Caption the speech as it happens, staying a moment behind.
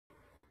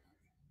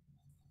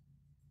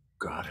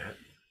Got it.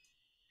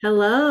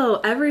 Hello,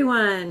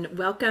 everyone.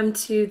 Welcome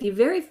to the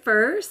very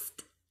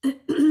first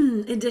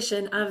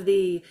edition of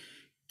the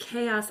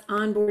CHAOSS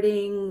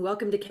Onboarding.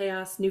 Welcome to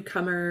CHAOSS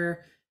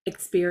Newcomer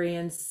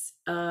Experience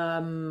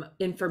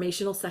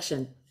informational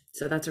session.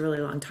 So that's a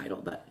really long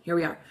title, but here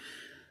we are.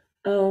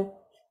 Oh,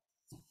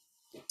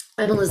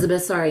 I'm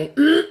Elizabeth. Sorry.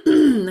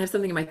 I have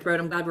something in my throat.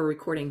 I'm glad we're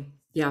recording.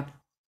 Yeah.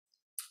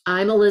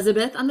 I'm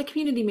Elizabeth. I'm the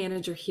community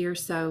manager here.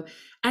 So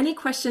any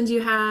questions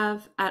you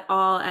have at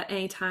all at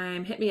any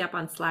time, hit me up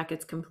on Slack.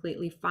 It's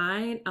completely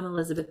fine. I'm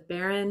Elizabeth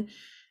Barron.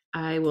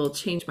 I will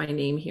change my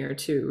name here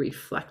to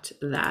reflect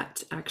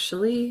that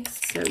actually,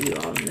 so you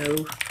all know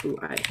who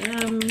I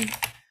am.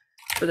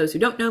 For those who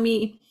don't know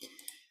me,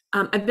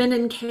 I've been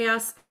in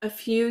CHAOSS a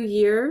few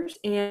years,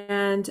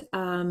 and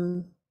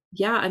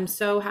yeah, I'm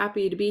so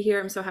happy to be here.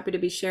 I'm so happy to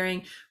be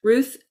sharing.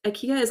 Ruth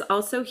Akia is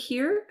also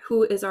here,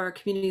 who is our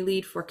community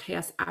lead for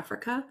CHAOSS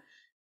Africa.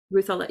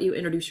 Ruth, I'll let you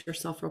introduce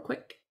yourself real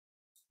quick.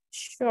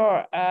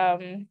 Sure.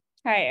 Hi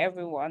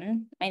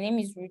everyone. My name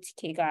is Ruth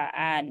Kega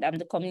and I'm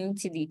the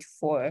community lead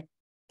for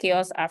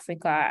CHAOSS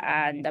Africa,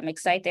 and I'm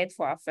excited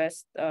for our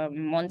first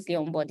monthly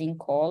onboarding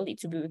call. It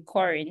will be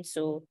recurring,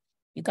 so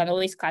you can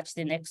always catch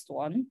the next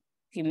one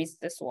if you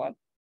missed this one.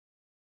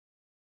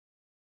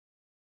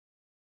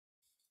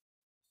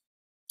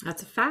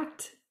 That's a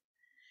fact.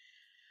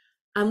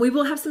 We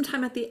will have some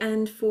time at the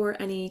end for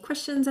any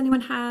questions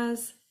anyone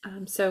has.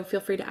 So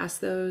feel free to ask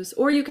those,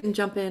 or you can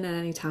jump in at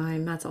any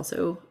time. That's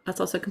also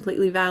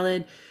completely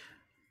valid.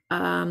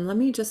 Let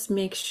me just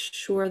make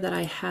sure that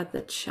I had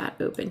the chat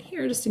open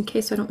here just in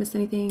case I don't miss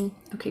anything.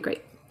 Okay,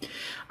 great.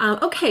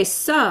 Okay,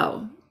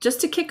 so just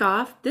to kick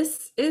off,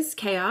 this is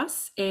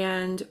CHAOSS,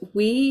 and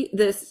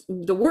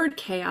the word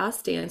CHAOSS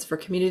stands for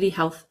Community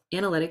Health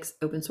Analytics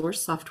Open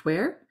Source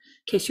Software.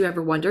 In case you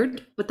ever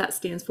wondered what that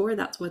stands for,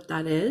 that's what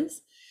that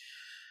is.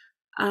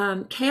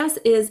 CHAOSS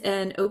is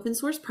an open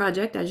source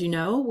project. As you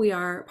know, we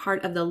are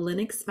part of the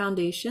Linux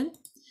Foundation,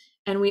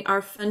 and we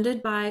are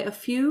funded by a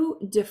few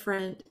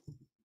different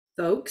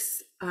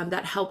folks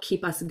that help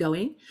keep us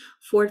going.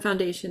 Ford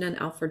Foundation and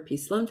Alfred P.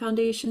 Sloan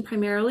Foundation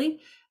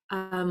primarily.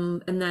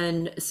 And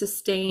then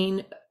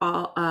Sustain,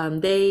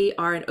 they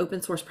are an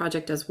open source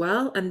project as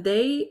well, and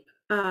they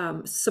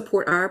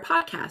support our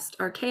podcast,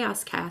 our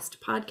CHAOSS Cast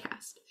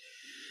podcast.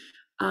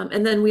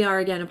 And then we are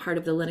again a part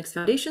of the Linux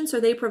Foundation,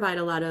 so they provide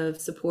a lot of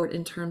support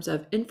in terms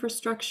of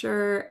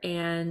infrastructure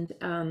and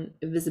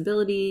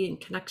visibility and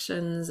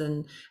connections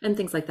and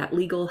things like that.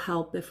 Legal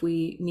help if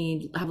we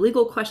have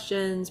legal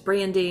questions,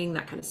 branding,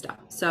 that kind of stuff.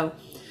 So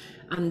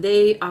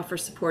they offer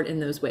support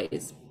in those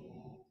ways.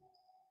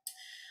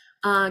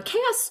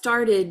 CHAOSS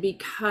started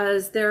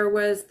because there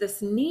was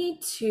this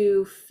need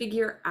to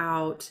figure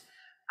out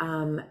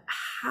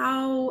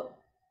how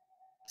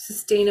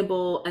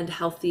sustainable and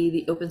healthy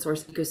the open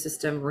source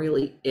ecosystem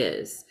really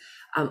is.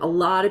 A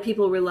lot of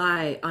people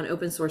rely on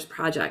open source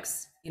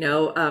projects.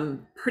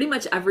 Pretty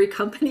much every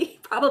company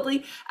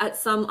probably on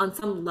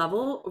some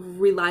level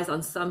relies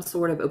on some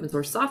sort of open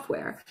source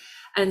software.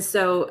 And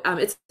so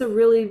it's a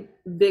really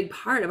big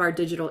part of our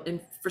digital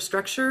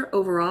infrastructure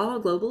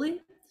overall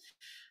globally.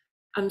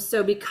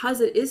 So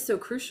because it is so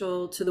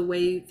crucial to the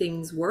way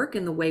things work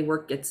and the way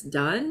work gets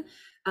done,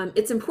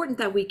 it's important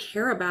that we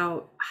care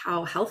about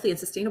how healthy and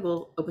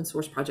sustainable open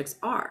source projects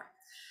are.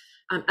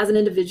 As an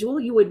individual,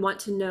 you would want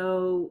to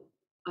know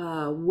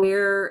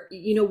where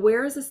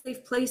is a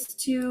safe place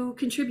to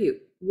contribute?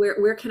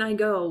 Where can I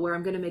go where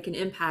I'm going to make an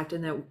impact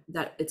and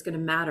that it's going to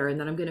matter and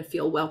that I'm going to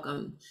feel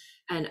welcome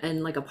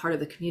and like a part of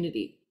the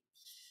community.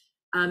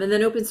 And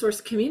then open source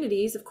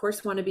communities, of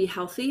course, want to be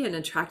healthy and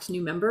attract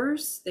new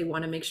members. They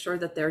want to make sure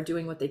that they're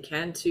doing what they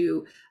can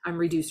to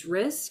reduce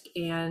risk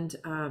and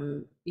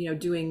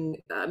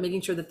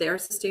making sure that they're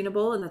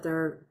sustainable and that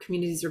their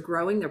communities are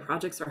growing, their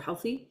projects are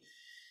healthy.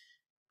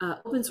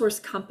 Open source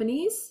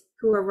companies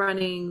who are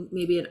running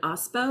maybe an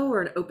OSPO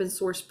or an open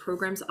source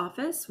programs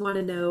office want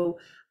to know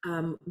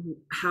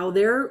how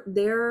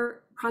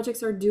their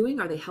projects are doing.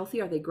 Are they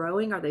healthy? Are they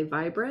growing? Are they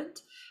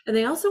vibrant? And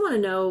they also want to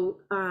know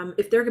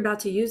if they're about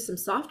to use some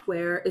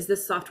software, is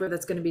this software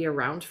that's going to be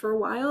around for a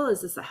while?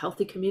 Is this a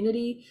healthy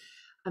community?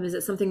 Is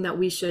it something that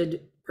we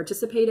should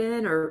participate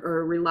in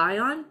or rely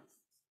on?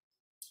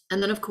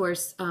 And then, of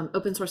course,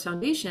 open source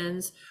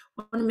foundations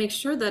want to make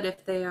sure that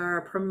if they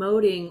are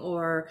promoting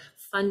or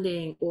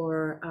funding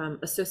or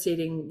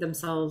associating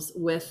themselves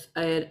with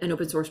an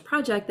open source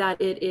project, that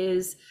it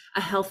is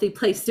a healthy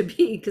place to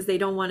be, because they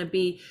don't want to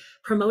be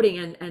promoting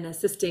and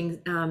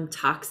assisting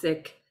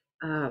toxic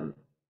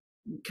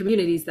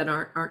communities that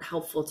aren't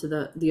helpful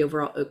to the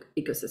overall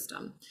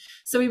ecosystem.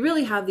 So we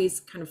really have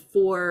these kind of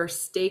four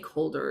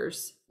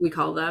stakeholders, we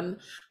call them,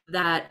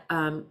 that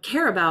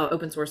care about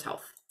open source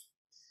health.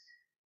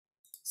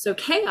 So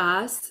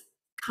CHAOSS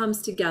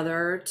comes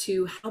together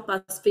to help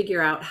us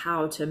figure out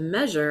how to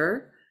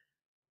measure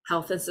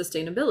health and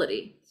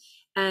sustainability.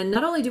 And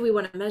not only do we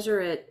want to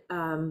measure it,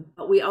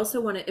 but we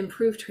also want to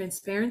improve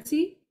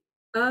transparency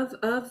of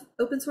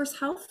open source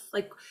health,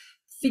 like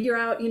figure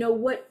out,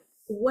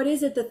 what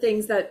is it, the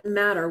things that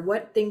matter,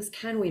 what things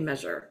can we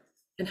measure?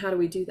 And how do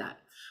we do that?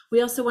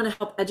 We also want to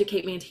help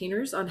educate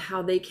maintainers on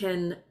how they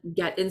can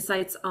get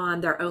insights on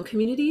their own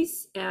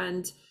communities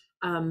and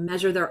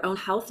measure their own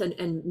health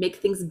and make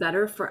things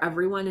better for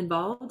everyone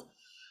involved.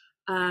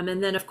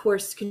 And then, of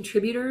course,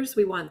 contributors,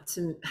 we want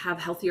to have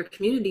healthier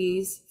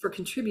communities for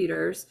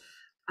contributors,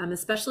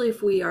 especially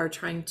if we are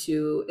trying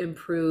to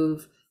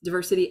improve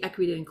diversity,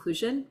 equity, and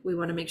inclusion. We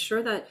want to make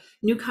sure that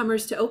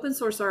newcomers to open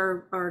source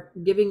are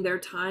giving their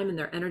time and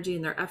their energy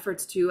and their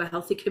efforts to a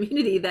healthy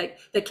community that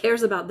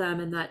cares about them,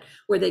 and that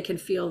where they can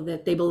feel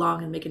that they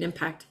belong and make an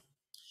impact.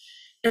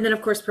 And then,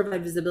 of course,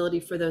 provide visibility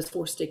for those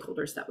 4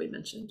 stakeholders that we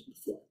mentioned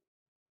before.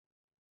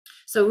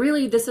 So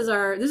really, this is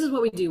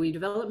what we do. We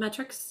develop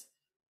metrics,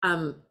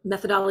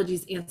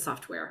 methodologies, and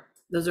software.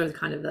 Those are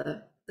kind of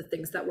the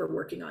things that we're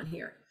working on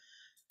here.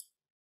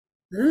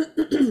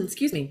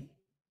 Excuse me.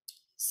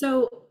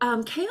 So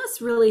CHAOSS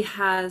really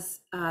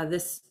has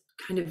this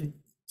kind of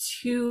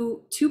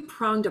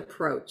two-pronged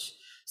approach.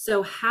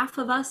 So half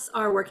of us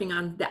are working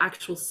on the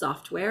actual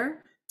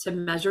software to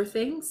measure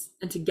things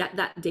and to get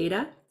that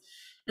data.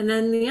 And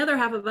then the other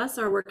half of us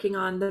are working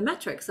on the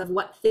metrics of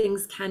what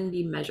things can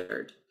be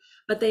measured.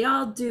 But they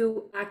all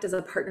do act as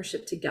a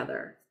partnership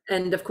together.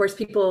 And of course,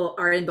 people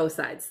are in both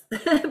sides.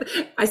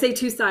 I say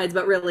 2 sides,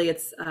 but really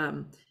it's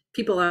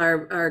people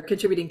are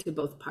contributing to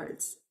both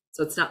parts.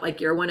 So it's not like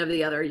you're one or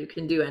the other, you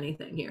can do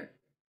anything here.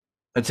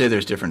 I'd say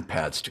there's different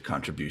paths to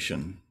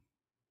contribution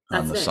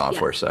on the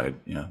software side.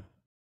 Yeah.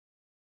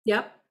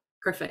 Yep,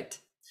 perfect.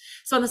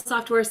 So on the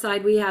software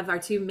side, we have our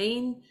 2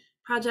 main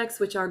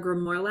projects, which are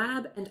Grimoire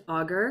Lab and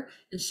Augur.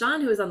 And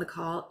Sean, who is on the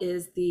call,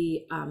 is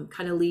the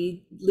kind of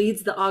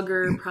leads the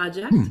Augur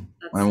project.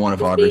 I'm one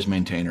of Augur's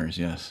maintainers,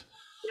 yes.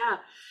 Yeah.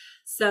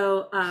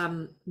 So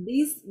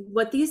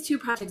what these 2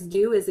 projects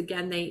do is,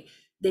 again,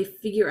 they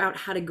figure out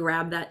how to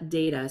grab that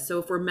data. So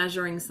if we're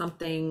measuring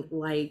something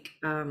like,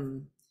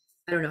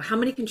 I don't know, how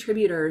many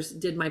contributors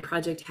did my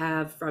project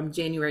have from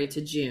January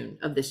to June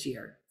of this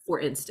year, for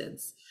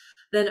instance,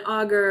 then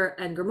Augur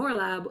and Grimoire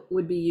Lab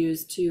would be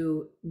used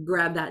to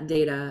grab that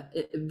data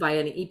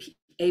via an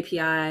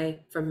API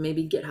from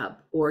maybe GitHub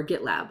or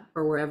GitLab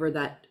or wherever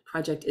that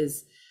project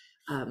is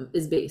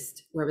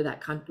based, wherever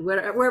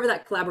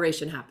that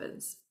collaboration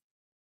happens.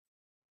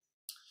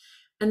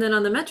 And then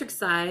on the metric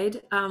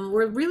side,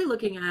 we're really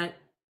looking at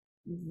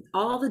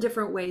all the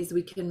different ways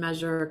we can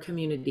measure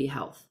community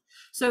health.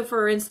 So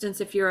for instance,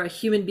 if you're a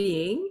human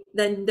being,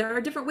 then there are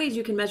different ways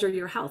you can measure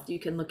your health. You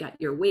can look at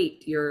your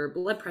weight, your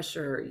blood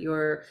pressure,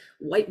 your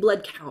white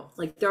blood count.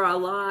 Like, there are a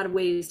lot of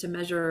ways to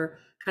measure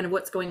kind of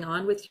what's going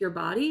on with your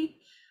body.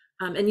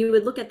 And you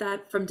would look at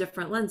that from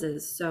different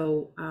lenses.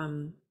 So,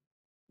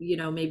 you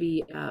know,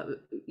 maybe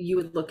you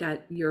would look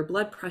at your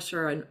blood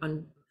pressure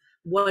on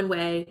one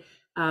way.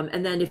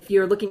 And then if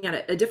you're looking at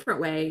it a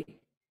different way,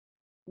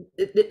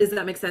 does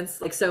that make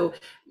sense? Like, so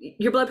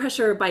your blood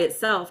pressure by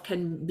itself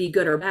can be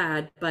good or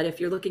bad, but if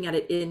you're looking at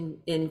it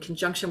in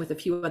conjunction with a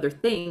few other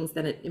things,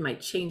 then it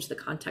might change the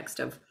context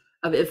of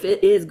if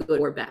it is good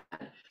or bad.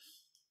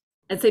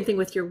 And same thing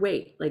with your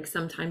weight. Like,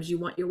 sometimes you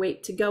want your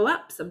weight to go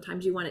up,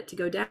 sometimes you want it to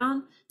go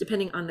down,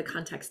 depending on the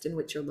context in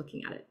which you're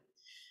looking at it.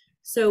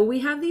 So we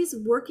have these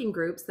working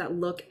groups that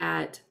look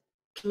at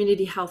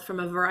community health from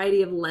a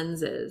variety of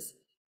lenses.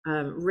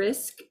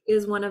 Risk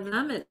is one of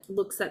them. It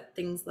looks at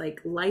things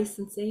like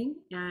licensing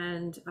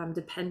and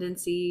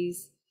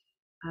dependencies,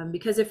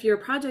 because if your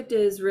project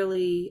is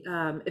really,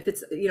 if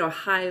it's, you know,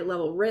 high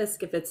level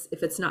risk, if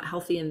it's not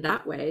healthy in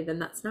that way, then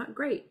that's not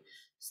great.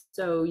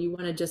 So you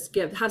want to just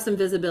have some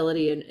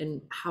visibility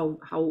in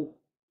how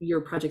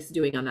your project's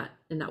doing on that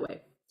in that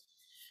way.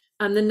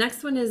 The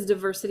next one is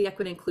diversity,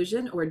 equity,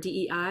 inclusion, or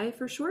DEI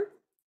for short.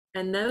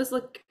 And those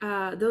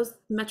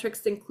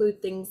metrics include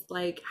things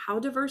like, how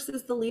diverse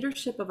is the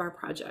leadership of our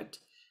project?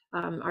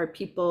 Are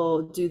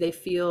people, do they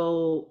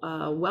feel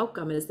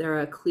welcome? Is there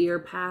a clear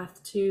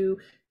path to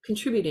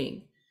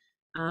contributing?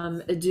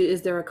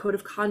 Is there a code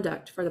of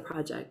conduct for the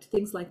project?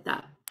 Things like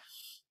that.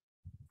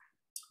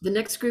 The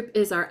next group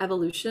is our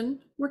evolution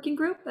working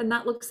group, and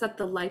that looks at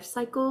the life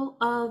cycle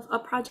of a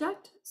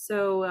project.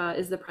 So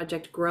is the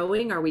project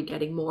growing? Are we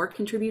getting more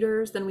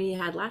contributors than we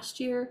had last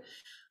year?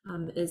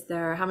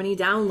 How many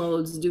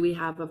downloads do we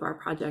have of our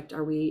project?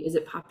 Is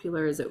it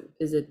popular? Is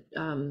it,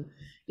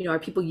 you know, are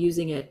people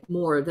using it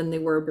more than they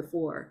were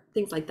before?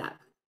 Things like that.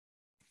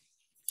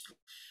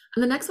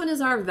 And the next one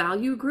is our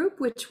value group,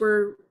 which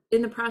we're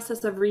in the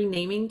process of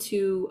renaming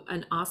to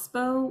an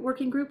OSPO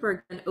working group,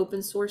 or an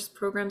open source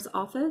programs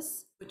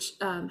office, which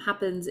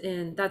happens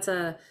in, that's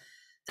a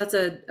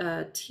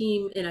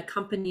team in a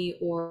company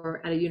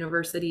or at a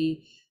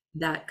university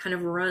that kind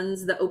of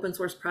runs the open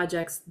source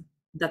projects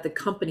that the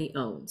company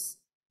owns.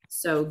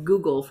 So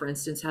Google, for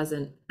instance, has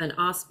an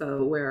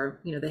OSPO where,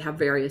 you know, they have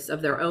various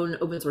of their own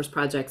open source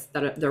projects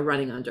that they're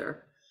running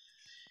under.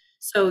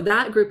 So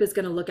that group is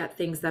going to look at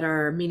things that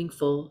are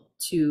meaningful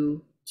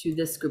to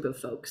this group of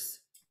folks.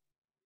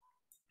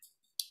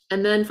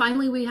 And then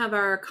finally, we have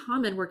our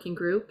common working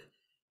group,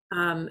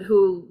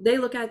 who they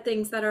look at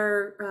things that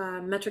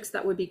are metrics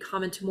that would be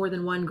common to more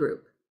than one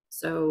group.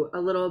 So a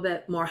little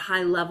bit more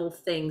high level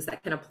things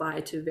that can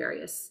apply to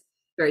various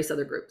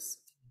other groups.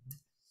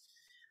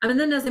 And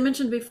then, as I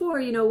mentioned before,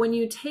 you know, when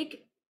you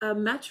take a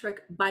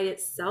metric by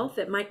itself,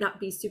 it might not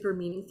be super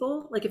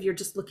meaningful. Like if you're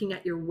just looking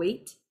at your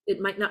weight, it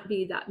might not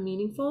be that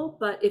meaningful.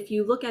 But if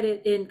you look at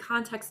it in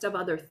context of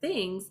other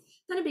things,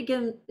 then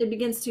it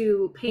begins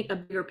to paint a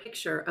bigger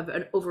picture of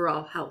an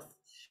overall health.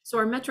 So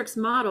our metrics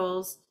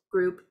models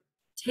group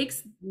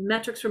takes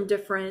metrics from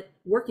different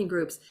working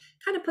groups,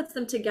 kind of puts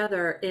them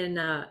together in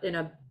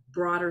a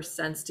broader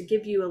sense to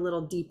give you a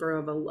little deeper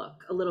of a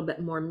look, a little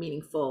bit more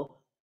meaningful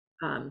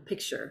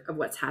picture of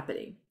what's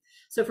happening.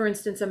 So for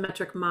instance, a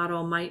metric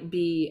model might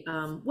be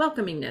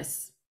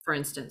welcomingness, for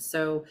instance.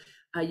 So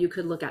you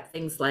could look at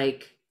things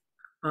like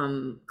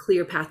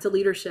clear path to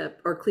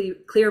leadership or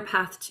clear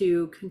path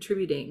to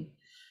contributing,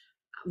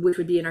 which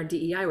would be in our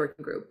DEI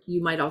working group.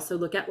 You might also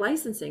look at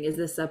licensing. Is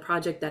this a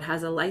project that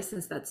has a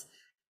license that's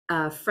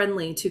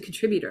friendly to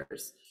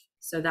contributors?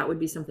 So that would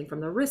be something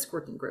from the risk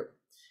working group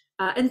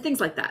and things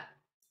like that.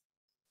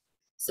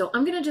 So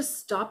I'm going to just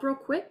stop real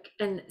quick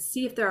and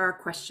see if there are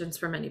questions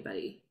from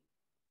anybody.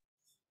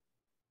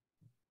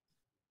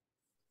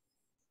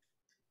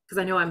 Because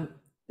I know I'm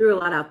threw a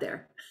lot out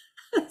there.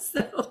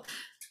 So.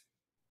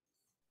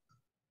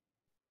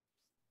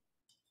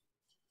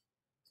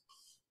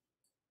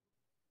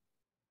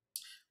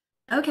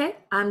 Okay,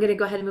 I'm going to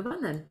go ahead and move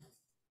on then.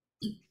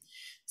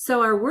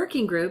 So our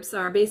working groups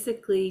are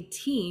basically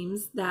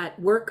teams that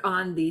work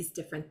on these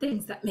different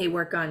things that may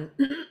work on,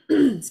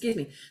 excuse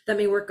me, that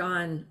may work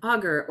on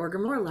Augur or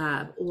Grimoire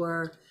Lab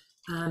or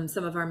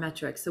some of our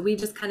metrics. So we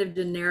just kind of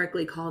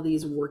generically call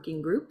these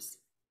working groups,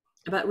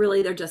 but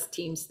really they're just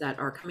teams that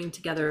are coming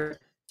together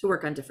to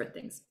work on different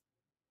things.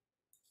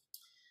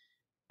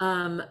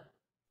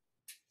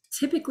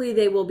 Typically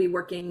they will be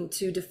working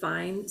to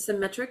define some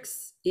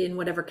metrics in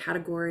whatever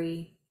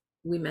category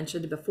we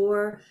mentioned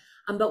before.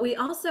 But we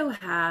also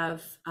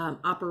have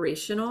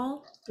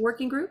operational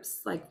working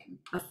groups, like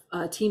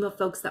a team of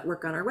folks that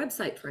work on our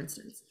website, for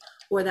instance,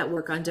 or that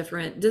work on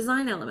different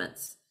design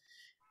elements.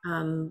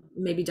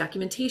 Maybe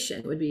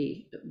documentation would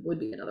be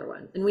another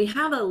one. And we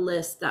have a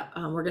list that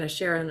we're going to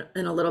share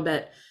in a little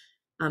bit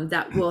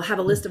that will have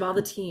a list of all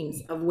the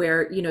teams of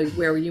where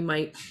you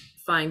might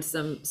find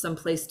some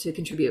place to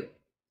contribute.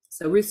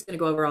 So Ruth's going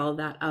to go over all of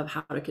that of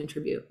how to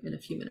contribute in a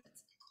few minutes.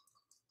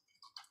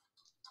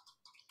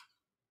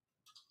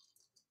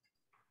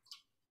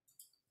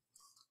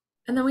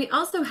 And then we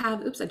also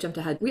have, oops, I jumped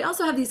ahead. We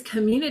also have these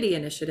community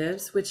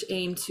initiatives, which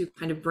aim to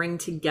kind of bring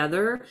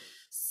together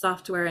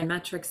software and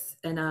metrics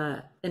in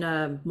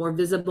a more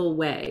visible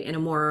way, in a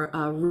more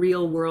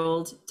real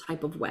world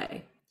type of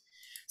way.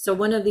 So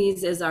one of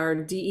these is our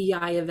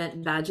DEI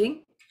event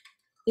badging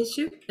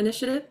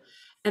initiative.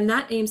 And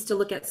that aims to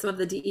look at some of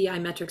the DEI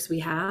metrics we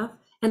have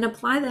and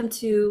apply them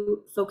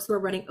to folks who are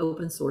running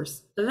open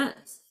source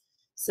events.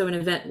 So an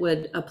event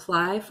would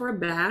apply for a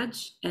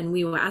badge and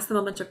we will ask them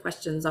a bunch of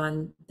questions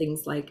on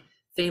things like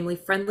family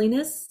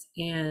friendliness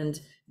and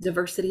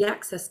diversity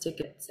access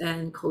tickets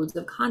and codes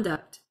of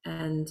conduct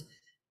and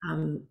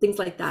things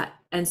like that.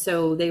 And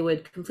so they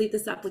would complete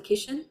this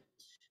application.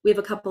 We have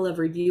a couple of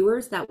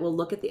reviewers that will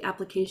look at the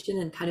application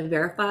and kind of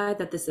verify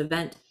that this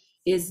event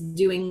is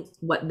doing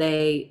what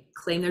they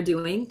claim they're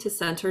doing to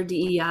center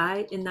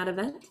DEI in that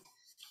event.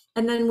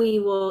 And then we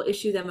will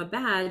issue them a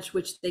badge,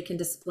 which they can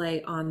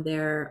display on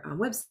their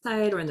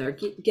website or in their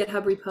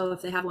GitHub repo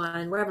if they have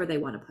one, wherever they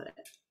want to put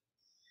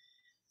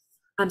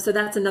it. So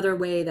that's another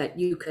way that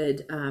you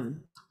could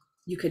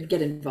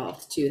get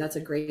involved too. That's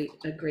a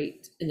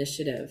great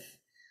initiative.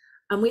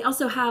 We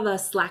also have a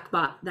Slack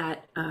bot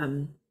that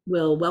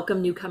will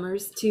welcome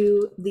newcomers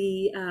to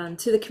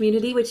the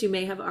community, which you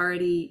may have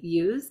already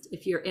used.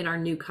 If you're in our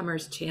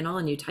newcomers channel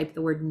and you type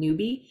the word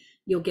newbie,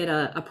 you'll get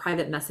a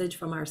private message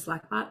from our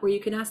Slack bot where you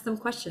can ask them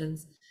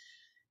questions.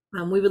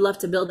 We would love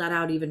to build that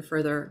out even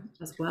further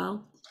as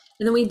well.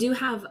 And then we do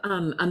have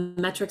a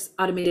metrics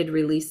automated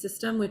release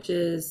system, which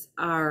is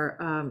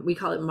our, we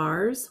call it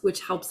Mars,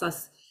 which helps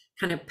us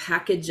kind of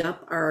package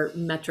up our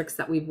metrics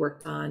that we've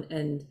worked on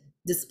and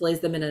displays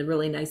them in a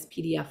really nice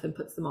PDF and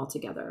puts them all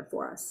together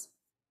for us.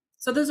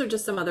 So those are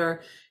just some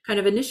other kind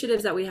of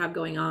initiatives that we have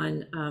going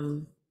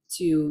on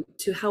to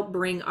help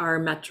bring our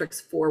metrics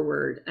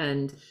forward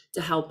and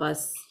to help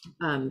us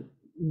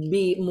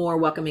be more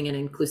welcoming and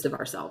inclusive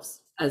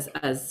ourselves as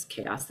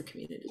CHAOSS, the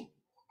community.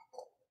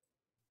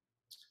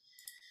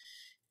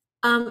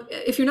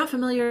 If you're not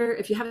familiar,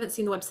 if you haven't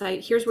seen the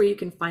website, here's where you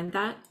can find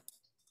that.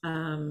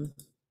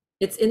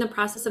 It's in the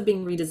process of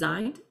being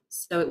redesigned,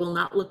 so it will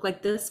not look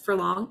like this for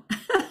long,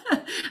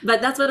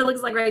 but that's what it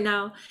looks like right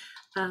now.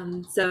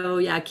 So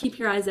yeah, keep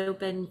your eyes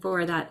open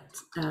for that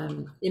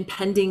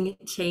impending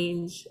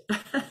change.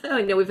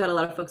 I know we've had a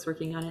lot of folks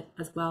working on it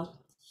as well.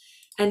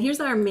 And here's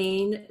our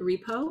main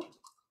repo.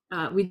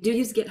 We do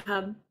use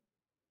GitHub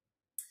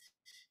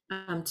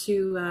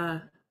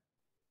to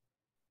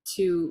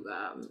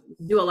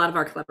do a lot of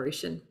our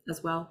collaboration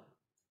as well.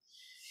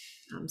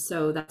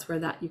 So that's where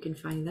you can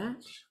find that.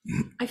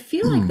 I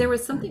feel like there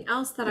was something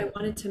else that I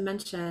wanted to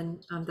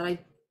mention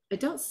that I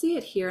don't see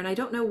it here, and I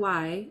don't know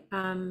why.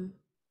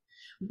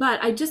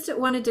 But I just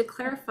wanted to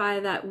clarify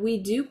that we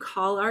do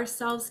call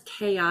ourselves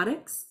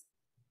chaotics.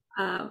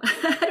 I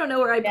don't know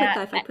where I put Yeah,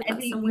 that. If I put I that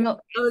think somewhere. no,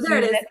 Oh, it's there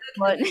in it the is. next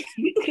one.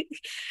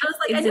 I was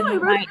like, I It's know I in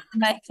wrote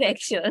my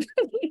section.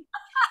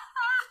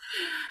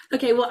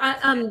 Okay, well,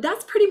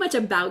 that's pretty much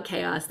about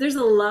chaos. There's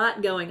a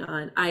lot going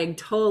on. I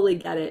totally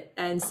get it.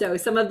 And so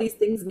some of these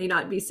things may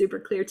not be super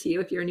clear to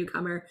you if you're a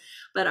newcomer,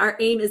 but our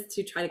aim is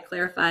to try to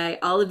clarify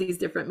all of these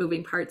different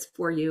moving parts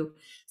for you.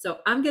 So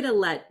I'm going to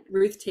let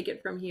Ruth take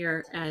it from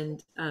here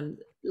and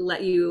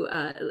let you,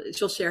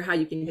 she'll share how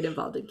you can get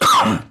involved in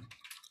chaos.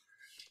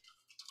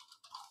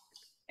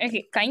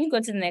 Okay, can you go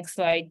to the next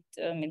slide,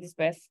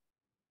 Elizabeth?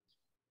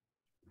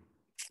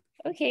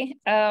 Okay,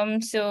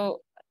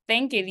 so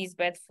thank you,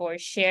 Elizabeth, for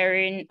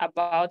sharing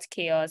about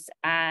CHAOSS.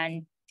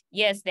 And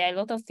yes, there are a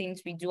lot of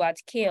things we do at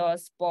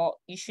CHAOSS, but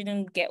you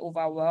shouldn't get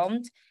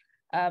overwhelmed,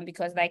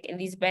 because like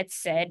Elizabeth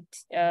said,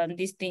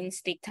 these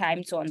things take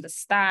time to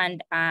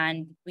understand,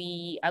 and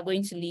we are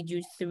going to lead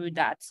you through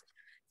that.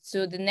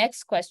 So the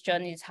next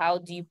question is, how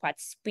do you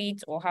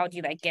participate, or how do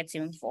you like get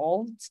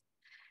involved?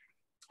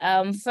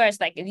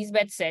 First, like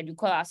Elizabeth said, we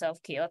call ourselves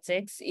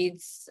Chaotix.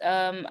 It's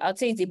I'll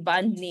say it's a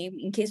band name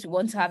in case we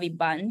want to have a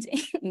band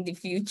in the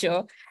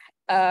future.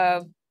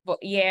 But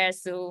yeah,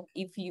 so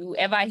if you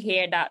ever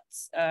hear that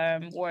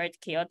word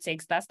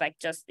Chaotix, that's like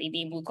just a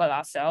name we call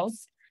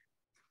ourselves.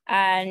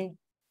 And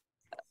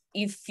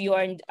if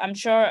you're in, I'm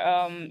sure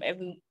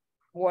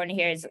everyone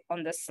here is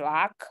on the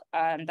Slack,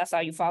 and that's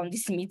how you found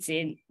this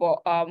meeting.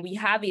 But we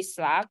have a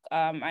Slack,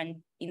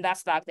 and in that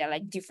Slack there are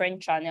like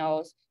different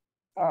channels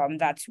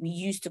that we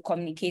use to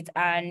communicate.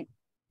 And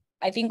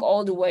I think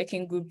all the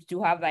working groups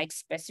do have like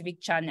specific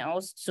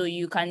channels. So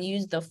you can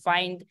use the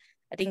find,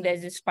 I think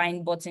there's this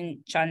find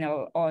button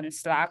channel on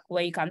Slack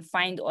where you can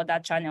find other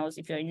channels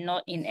if you're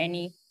not in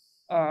any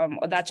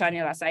other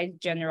channel aside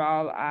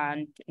general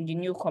and the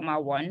newcomer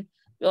one.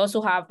 We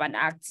also have an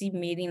active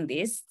mailing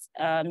list.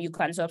 You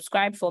can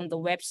subscribe from the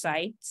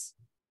website.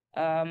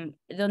 I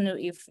don't know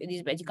if it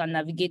is, but you can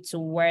navigate to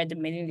where the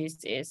mailing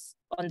list is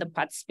on the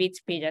participate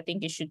page. I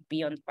think it should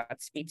be on the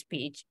participate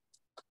page.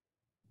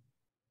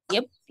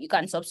 Yep, you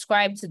can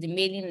subscribe to the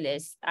mailing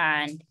list,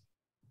 and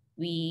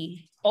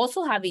we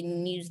also have a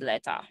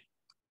newsletter. I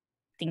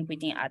think we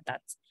didn't add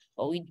that,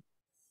 but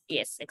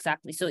yes,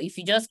 exactly. So if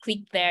you just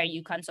click there,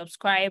 you can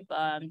subscribe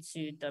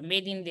to the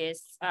mailing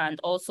list, and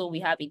also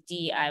we have a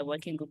DEI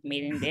working group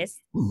mailing list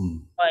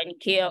on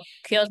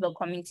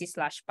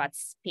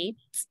chaoss.community/participate.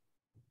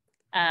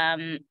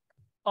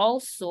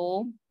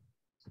 Also,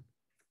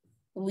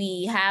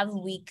 we have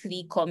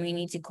weekly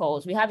community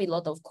calls. We have a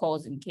lot of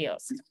calls in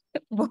CHAOSS.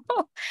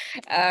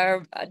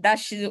 That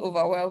shouldn't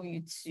overwhelm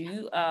you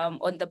too.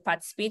 On the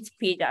participate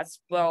page as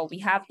well, we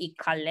have a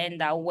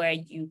calendar where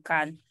you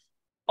can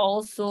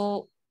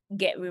also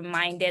get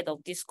reminded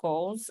of these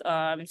calls.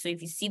 So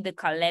if you see the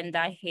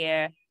calendar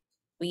here,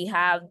 we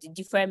have the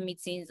different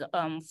meetings.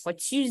 For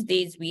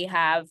Tuesdays, we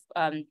have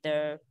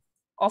the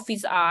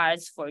office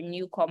hours for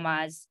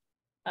newcomers.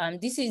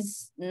 This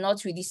is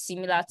not really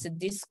similar to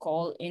this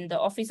call. In the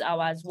office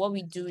hours, what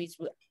we do is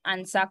we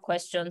answer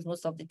questions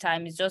most of the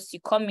time. It's just you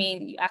come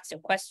in, you ask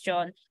your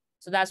question.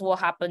 So that's what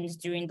happens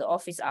during the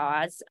office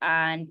hours.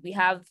 And we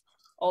have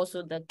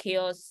also the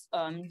CHAOSS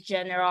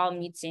general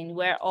meeting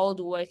where all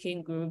the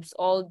working groups,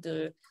 all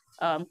the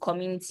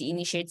community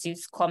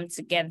initiatives come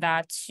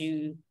together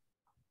to,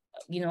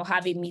 you know,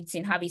 have a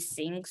meeting, have a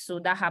sync. So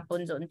that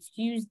happens on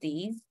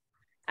Tuesdays.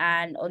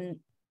 And on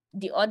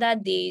the other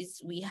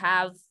days, we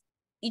have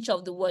each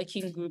of the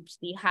working groups,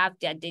 they have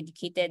their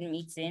dedicated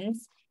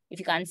meetings. If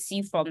you can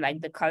see from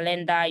like the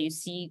calendar, you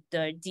see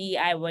the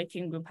DEI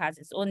working group has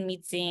its own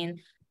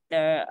meeting.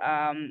 The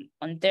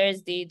on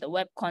Thursday, the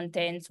web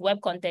content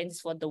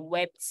is for the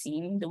web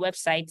team, the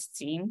website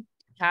team,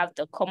 have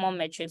the common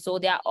metrics. So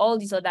there are all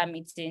these other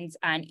meetings,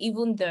 and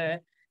even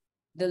the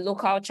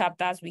local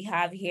chapters we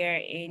have here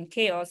in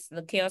CHAOSS,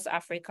 the CHAOSS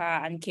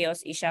Africa and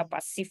CHAOSS Asia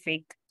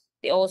Pacific,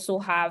 they also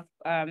have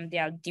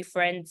their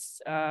different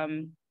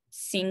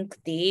sync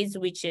days,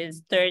 which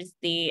is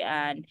Thursday,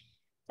 and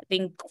I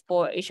think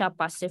for Asia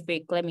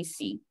Pacific, let me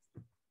see.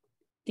 I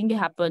think it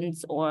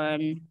happens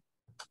on,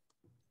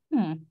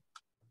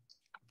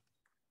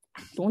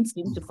 don't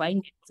seem to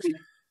find it.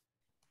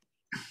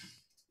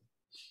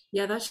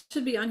 Yeah, that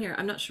should be on here.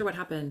 I'm not sure what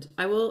happened.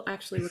 I will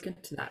actually look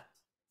into that.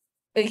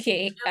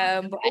 Okay,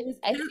 but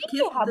I think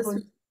it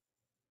happens.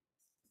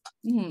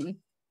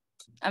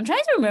 I'm trying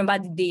to remember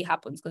the day it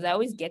happens because I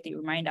always get a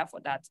reminder for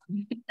that.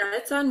 Yeah,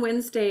 it's on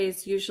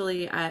Wednesdays,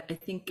 usually at, I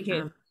think,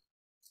 Okay.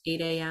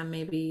 8 a.m.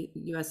 maybe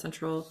US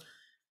Central.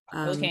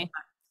 Okay.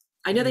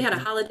 I know they had a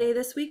holiday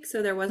this week,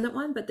 so there wasn't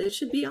one, but it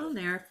should be on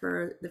there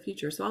for the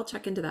future. So I'll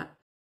check into that.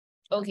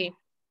 Okay,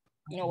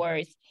 no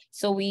worries.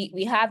 So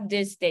we have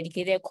this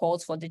dedicated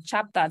calls for the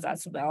chapters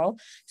as well.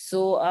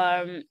 So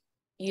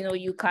you know,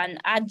 you can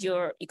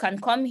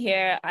come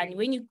here, and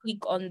when you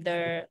click on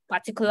the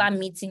particular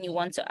meeting you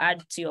want to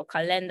add to your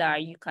calendar,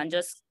 you can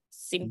just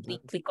simply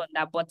click on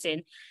that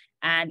button,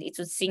 and it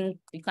will sync.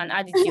 You can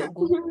add it to your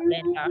Google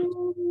Calendar.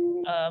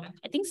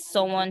 I think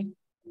someone,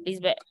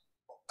 Lisbeth,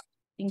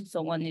 I think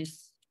someone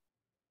is,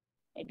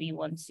 maybe you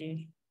want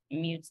to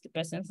mute the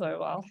person for a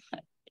while. I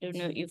don't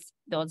know if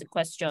there was a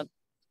question.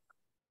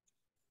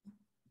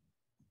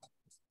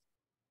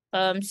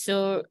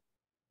 So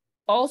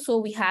also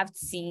we have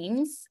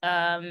teams,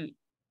 and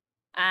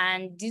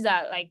these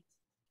are like,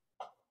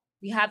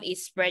 we have a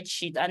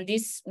spreadsheet, and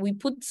we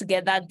put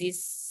together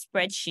this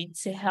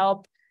spreadsheet to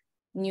help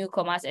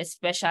newcomers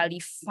especially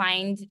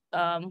find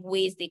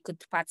ways they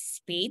could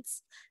participate.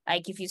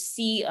 Like if you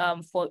see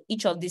for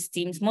each of these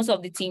teams, most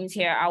of the teams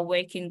here are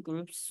working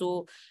groups.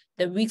 So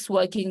the week's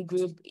working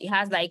group, it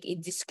has like a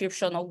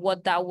description of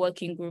what that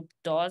working group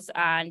does,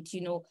 and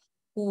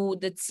who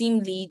the team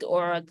lead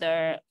or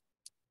the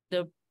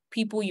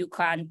people you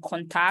can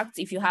contact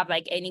if you have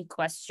like any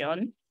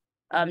question.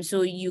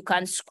 So you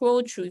can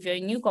scroll through. If you're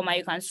a newcomer,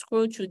 you can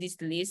scroll through this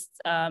list,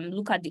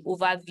 look at the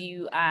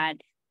overview,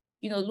 and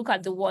look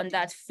at the one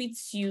that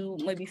fits you,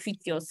 maybe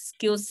fits your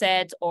skill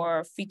set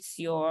or fits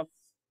your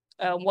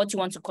what you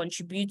want to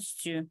contribute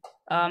to.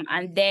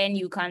 And then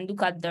you can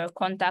look at the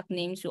contact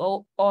names.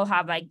 You all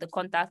have like the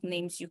contact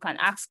names. You can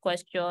ask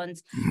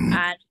questions,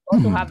 and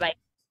also have like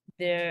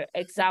the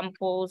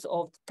examples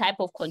of the type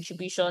of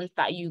contributions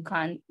that you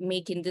can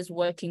make in these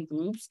working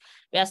groups.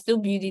 We are still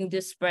building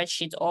this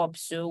spreadsheet up,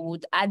 so we'll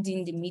add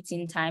in the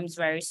meeting times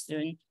very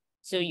soon.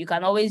 So you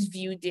can always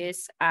view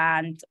this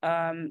and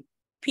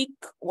pick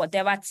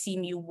whatever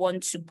team you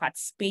want to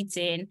participate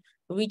in,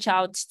 reach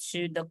out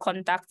to the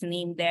contact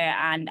name there,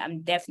 and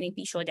I'm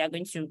definitely sure they're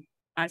going to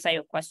answer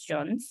your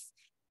questions.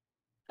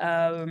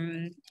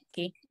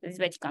 Okay,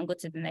 Elizabeth, you can go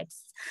to the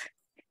next.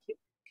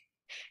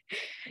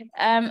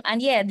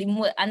 And yeah,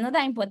 another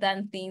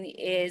important thing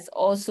is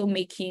also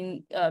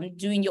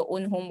doing your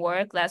own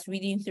homework. That's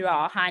reading through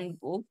our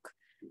handbook.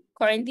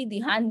 Currently,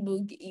 the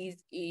handbook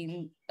is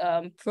in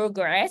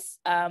progress,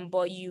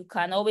 but you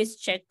can always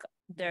check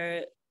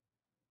the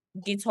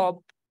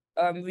GitHub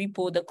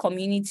repo, the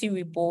community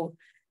repo,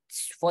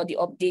 for the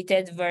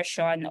updated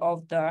version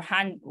of the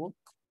handbook.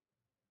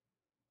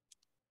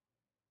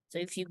 So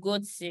if you go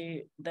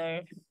to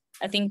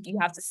I think you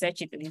have to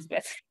search it,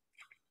 Elizabeth.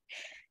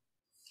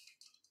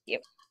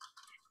 Yep.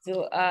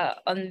 So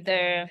on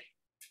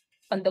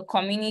the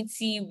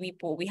community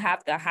repo, we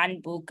have the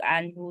handbook,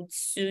 and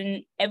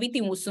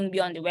everything will soon be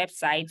on the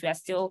website. We are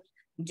still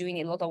doing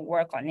a lot of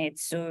work on it,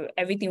 so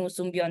everything will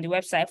soon be on the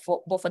website.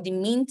 But for the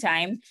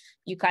meantime,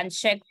 you can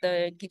check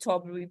the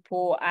GitHub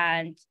repo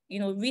and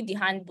read the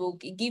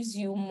handbook. It gives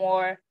you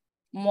more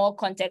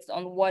context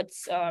on what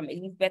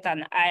Elizabeth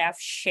and I have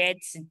shared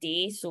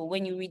today. So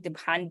when you read the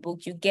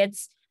handbook, you get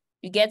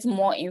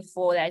more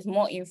info. There's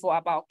more info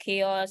about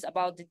CHAOSS,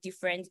 about the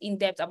different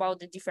in-depth about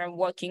the different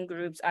working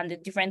groups and the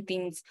different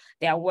things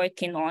they are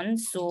working on.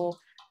 So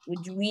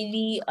would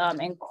really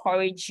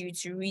encourage you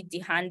to read the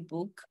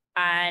handbook.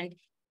 And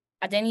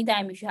at any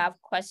time, if you have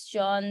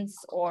questions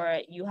or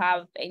you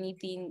have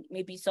anything,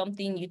 maybe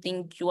something you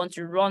think you want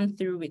to run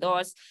through with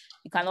us,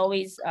 you can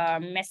always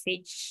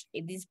message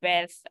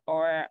Elizabeth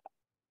or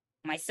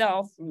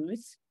myself,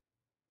 Ruth.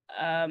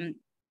 I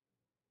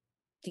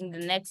think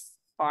the next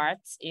part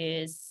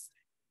is,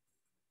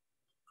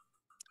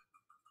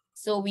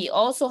 so we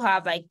also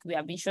have, like we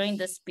have been showing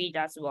this page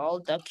as well,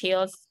 the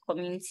CHAOSS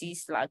community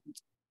 /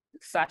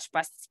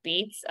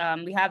 participate.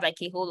 We have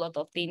like a whole lot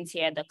of things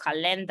here, the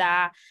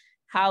calendar,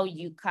 how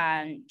you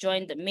can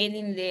join the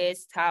mailing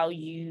list, how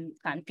you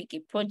can pick a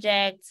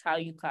project, how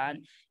you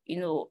can,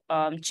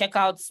 check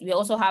out. We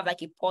also have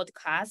like a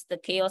podcast, the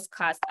CHAOSS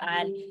cast,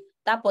 and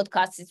that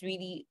podcast is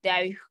really, there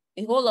are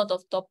a whole lot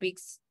of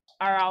topics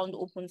around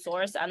open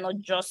source, and not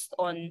just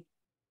on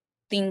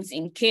things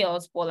in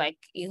CHAOSS, but like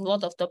a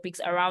lot of topics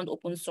around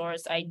open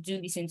source. I do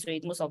listen to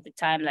it most of the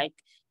time, like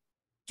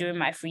during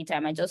my free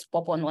time. I just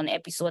pop on one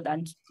episode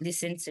and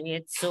listen to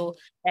it. So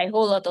there are a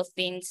whole lot of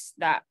things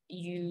that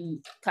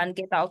you can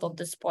get out of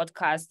this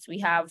podcast. We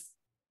have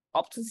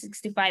up to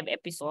 65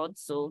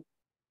 episodes, so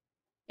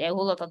there are a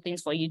whole lot of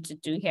things for you to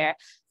do here.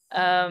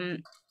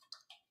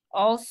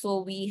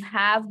 Also, we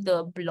have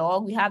the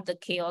blog. We have the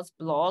CHAOSS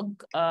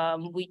blog,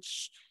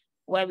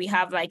 where we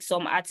have like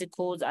some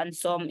articles and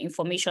some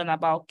information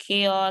about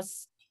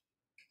CHAOSS.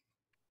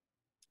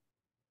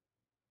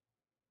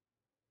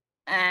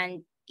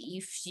 And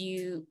if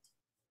you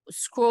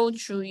scroll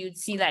through, you'd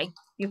see like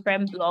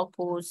different blog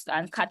posts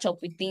and catch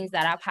up with things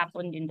that have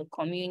happened in the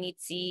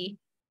community.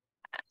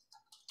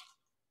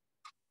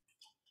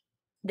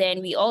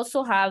 Then we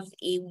also have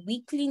a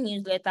weekly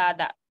newsletter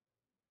that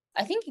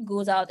I think it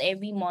goes out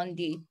every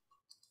Monday.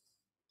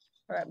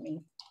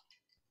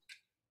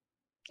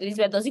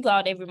 Elizabeth, does it go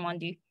out every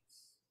Monday?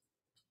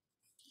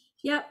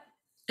 Yep.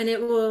 And it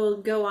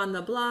will go on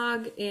the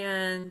blog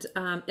and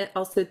it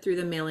also through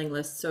the mailing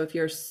list. So if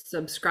you're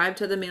subscribed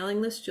to the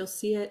mailing list, you'll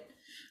see it.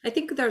 I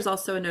think there's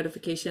also a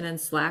notification in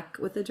Slack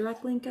with a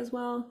direct link as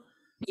well.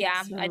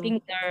 Yeah, so I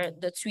think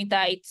the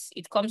Twitter,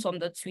 it comes from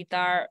the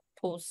Twitter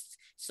posts.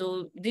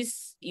 So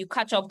this, you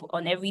catch up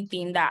on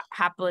everything that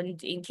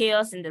happened in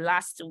CHAOSS in the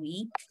last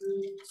week.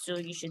 So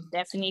you should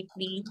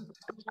definitely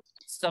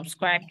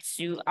subscribe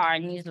to our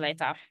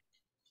newsletter.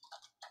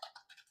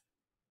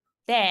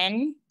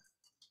 Then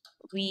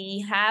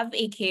we have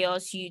a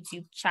CHAOSS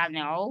YouTube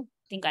channel.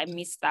 I think I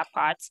missed that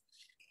part,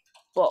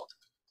 but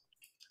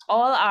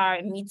all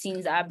our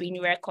meetings are being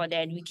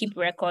recorded. We keep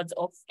records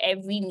of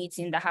every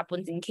meeting that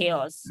happens in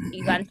CHAOSS.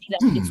 You can see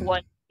that this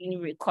one being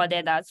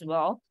recorded as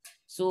well.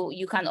 So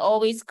you can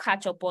always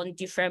catch up on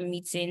different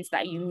meetings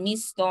that you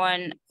missed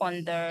on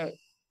the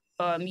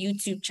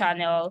YouTube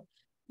channel.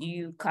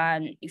 You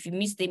can, if you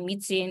missed a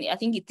meeting, I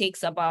think it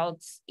takes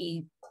about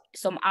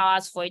some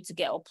hours for it to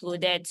get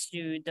uploaded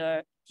to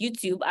the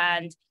YouTube,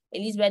 and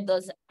Elizabeth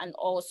does an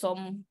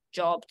awesome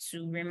job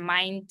to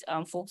remind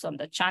folks on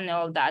the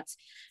channel that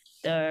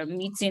the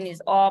meeting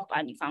is up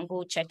and you can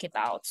go check it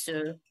out.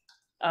 So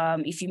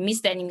if you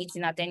missed any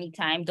meeting at any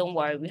time, don't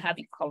worry, we have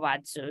it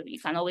covered. So you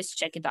can always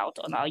check it out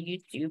on our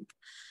YouTube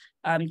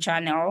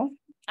channel.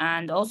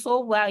 And also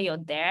while you're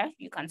there,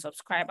 you can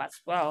subscribe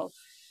as well.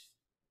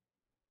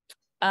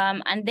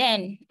 And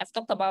then I've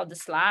talked about the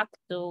Slack.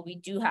 So we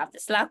do have the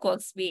Slack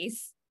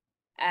workspace.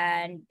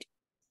 And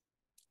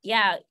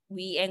yeah,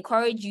 we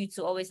encourage you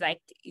to always,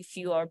 like, if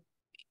you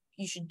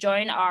should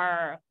join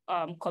our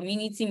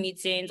community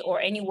meetings or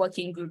any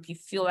working group you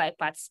feel like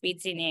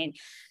participating in.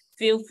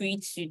 Feel free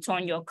to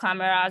turn your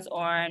cameras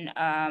on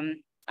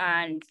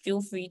and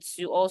feel free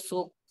to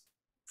also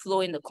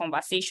flow in the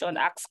conversation,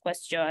 ask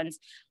questions,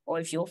 or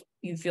if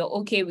you're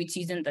okay with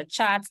using the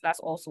chat, that's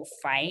also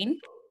fine.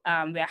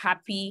 We're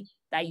happy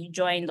that you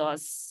joined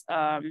us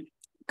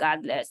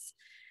regardless.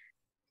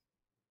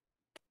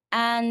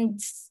 And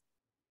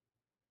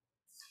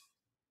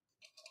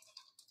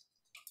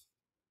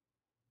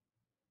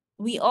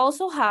we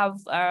also have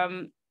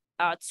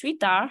our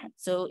Twitter.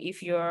 So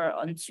if you're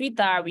on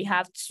Twitter, we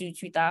have 2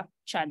 Twitter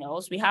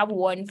channels. We have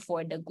one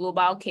for the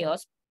Global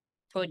CHAOSS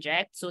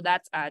Project. So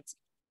that's at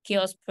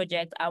CHAOSS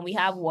Project. And we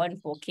have one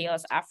for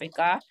CHAOSS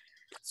Africa.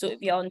 So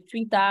if you're on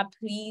Twitter,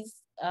 please,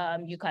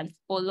 you can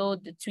follow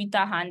the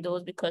Twitter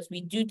handles, because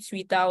we do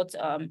tweet out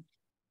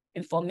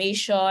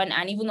information.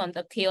 And even on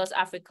the CHAOSS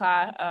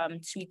Africa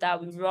Twitter,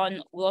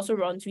 we also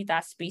run Twitter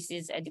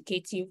Spaces,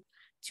 educative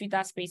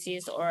Twitter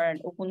Spaces or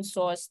open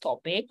source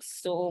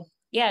topics. So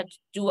yeah,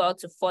 do well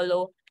to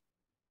follow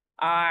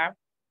our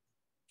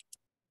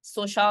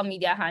social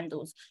media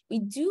handles. We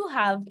do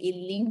have a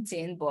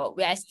LinkedIn, but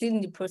we are still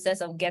in the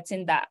process of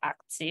getting that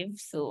active.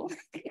 So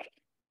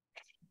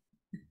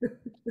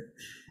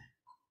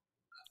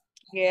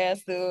yeah,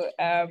 so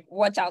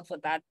watch out for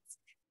that.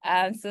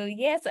 So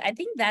yeah, so I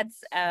think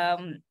that's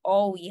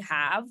all we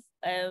have.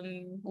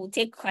 We'll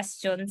take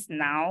questions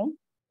now.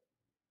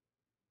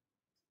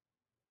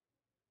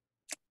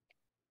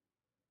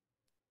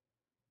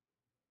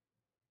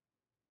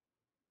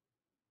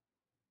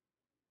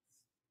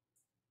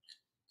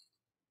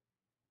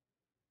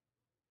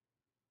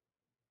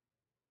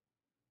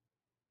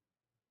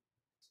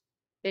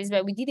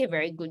 Elizabeth, we did a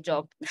very good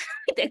job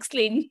with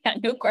explaining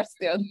your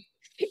question.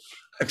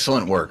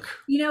 Excellent work.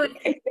 You know,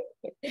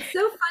 it's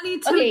so funny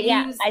to okay,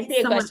 yeah, use I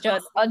see a question.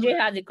 else. Audrey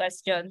has a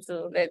question,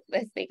 so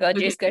let's take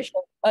Audrey's question.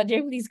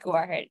 Audrey, please go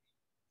ahead.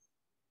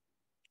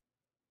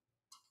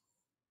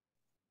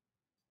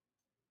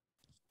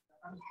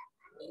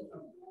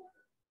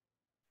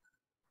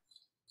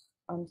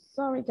 I'm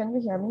sorry, can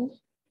you hear me?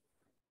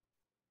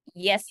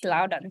 Yes,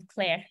 loud and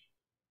clear.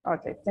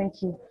 Okay,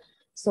 thank you.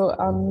 So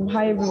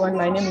hi everyone,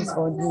 my name is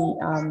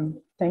Audrey.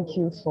 Thank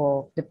you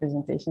for the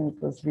presentation.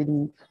 It was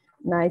really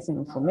nice and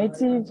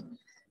informative.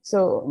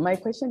 So my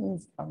question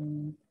is,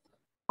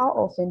 how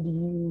often do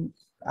you,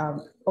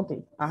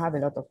 okay, I have a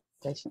lot of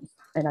questions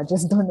and I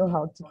just don't know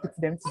how to put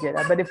them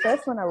together. But the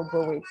first one I will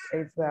go with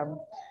is,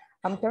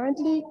 I'm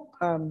currently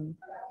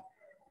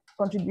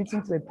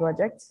contributing to a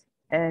project,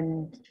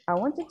 and I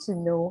wanted to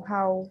know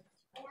how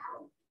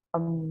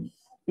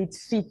it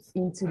fits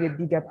into the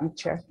bigger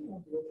picture.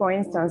 For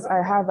instance,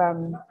 I have,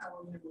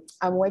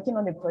 I'm working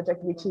on a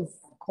project which is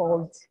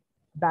called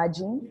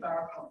badging,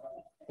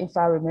 if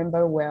I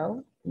remember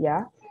well,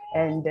 yeah.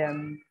 And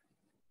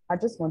I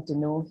just want to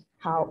know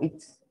how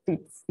it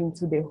fits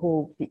into the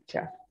whole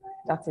picture.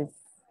 That is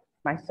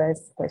my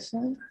first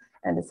question.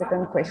 And the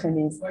second question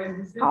is,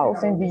 how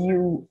often do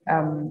you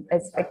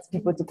expect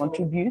people to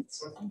contribute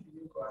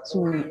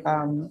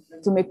to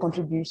make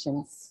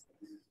contributions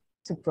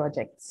to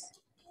projects?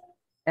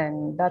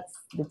 And that's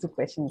the 2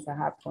 questions I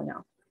have for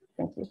now.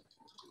 Thank you.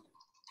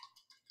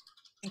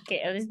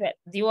 Okay, Elizabeth,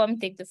 do you want me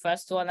to take the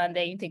first one and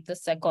then you take the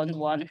second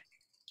one?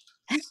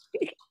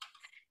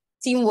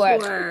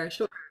 Teamwork.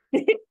 Sure.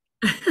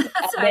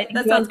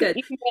 That sounds good.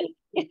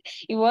 If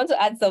you want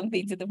to add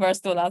something to the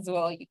first one as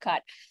well, you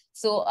can.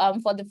 So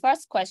for the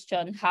first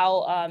question,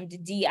 how the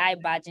DI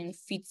badging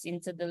fits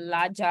into the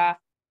larger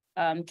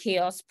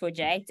CHAOSS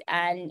project,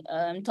 and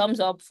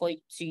thumbs up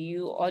to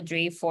you,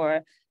 Audrey,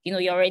 for,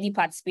 you're already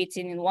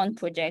participating in one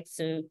project,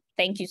 so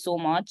thank you so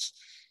much.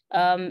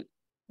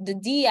 the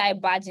DEI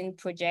badging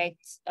project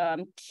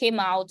came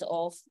out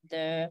of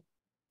the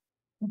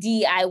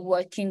DEI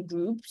working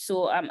group.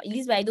 So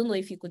Elizabeth, I don't know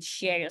if you could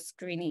share your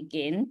screen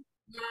again.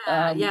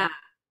 Yeah.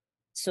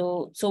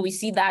 So we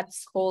see that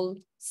whole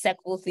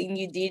circle thing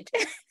you did.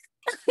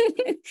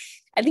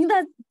 I think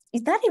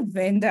is that a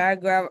Venn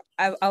diagram?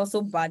 I'm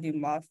also bad in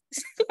math.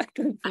 I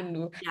don't even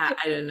know. Yeah,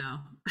 I don't know.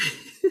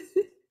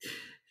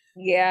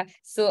 Yeah.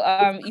 So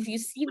if you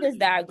see this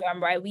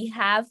diagram, right, we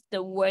have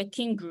the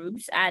working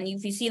groups, and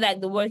if you see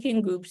like the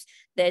working groups,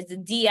 there's the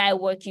DI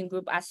working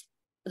group as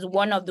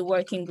one of the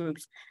working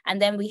groups,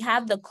 and then we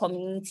have the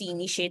community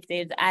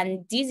initiatives,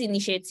 and these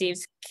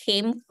initiatives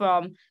came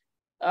from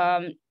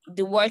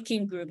the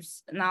working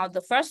groups. Now,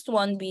 the first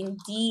one being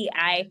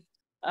DI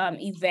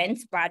event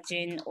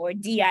badging or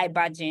DI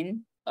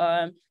badging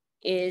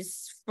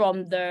is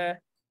from the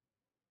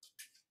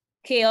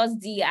CHAOSS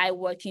DI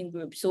working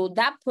group. So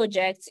that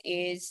project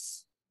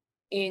is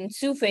in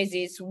two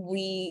phases.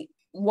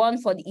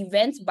 One for the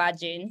event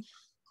badging,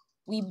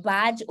 we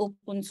badge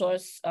open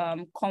source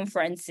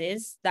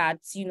conferences that,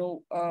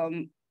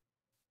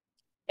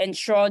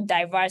 ensure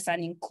diverse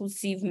and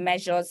inclusive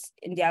measures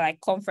in their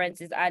like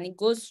conferences, and it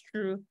goes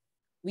through,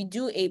 we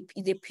do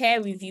the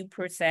peer review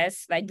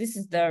process. Like this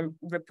is the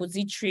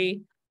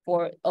repository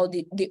for, or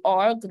the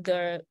org,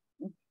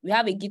 we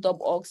have a GitHub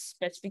org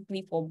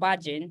specifically for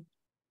badging.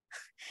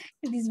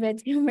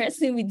 Elizabeth, you're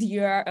messing with the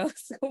URL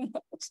so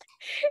much.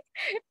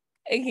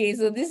 Okay,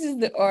 so this is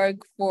the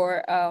org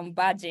for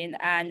badging,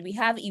 and we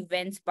have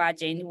event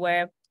badging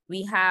where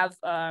we have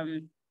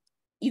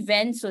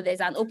events. So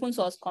there's an open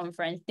source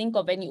conference. Think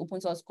of any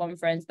open source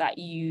conference that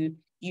you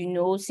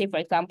know, say for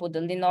example, the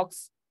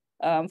Linux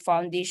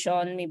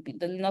Foundation, maybe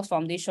the Linux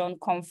Foundation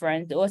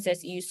conference, the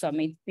OSSEU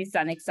Summit. This is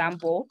an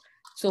example.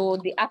 So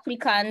the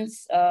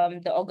applicants,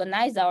 the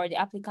organizer or the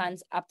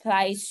applicants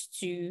applies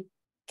to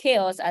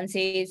CHAOSS and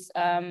says,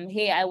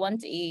 hey, I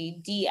want a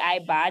DI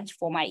badge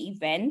for my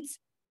event.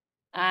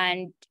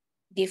 And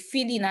they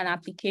fill in an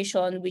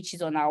application, which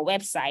is on our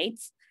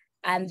website.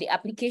 And the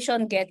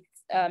application gets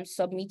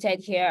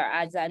submitted here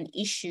as an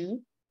issue,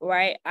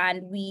 right?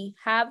 And we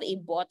have a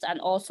bot, an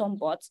awesome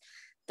bot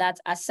that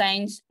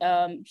assigns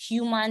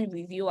human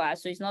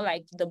reviewers. So it's not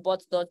like the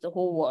bot does the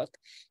whole work.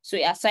 So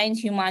it assigns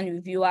human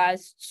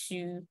reviewers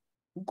to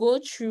go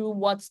through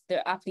what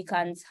the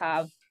applicants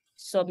have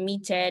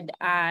submitted,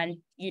 and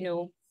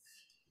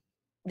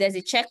there's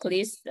a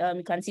checklist.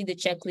 You can see the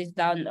checklist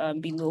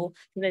down below.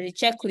 There's a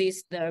checklist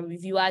the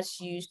reviewers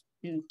use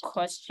to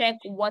cross-check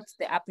what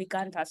the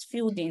applicant has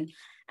filled in.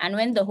 And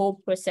when the whole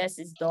process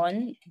is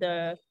done,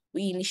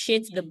 we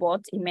initiate the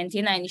bot, a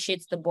maintainer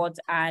initiates the bot,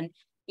 and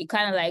it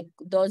kind of like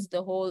does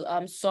the whole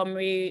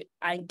summary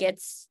and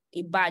gets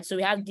a badge. So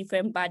we have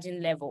different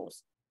badging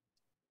levels,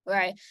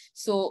 right?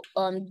 So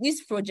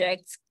this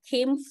project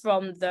came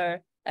from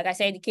like I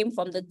said, it came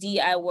from the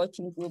DI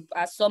working group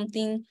as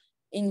something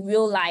in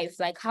real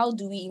life. Like, how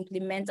do we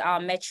implement our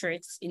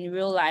metrics in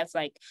real life?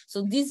 Like,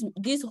 so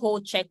this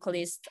whole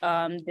checklist,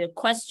 the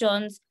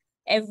questions,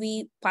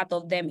 every part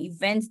of them,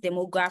 events,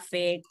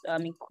 demographic,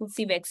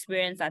 inclusive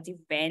experience at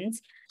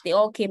events, they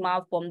all came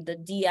out from the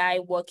DI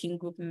working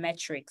group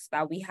metrics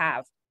that we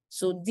have.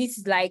 So this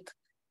is like,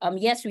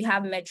 yes, we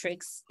have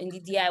metrics in the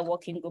DI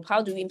working group.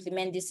 How do we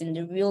implement this in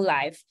the real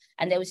life?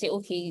 And then we say,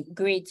 okay,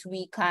 great,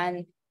 we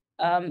can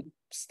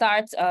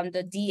start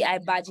the DI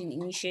badging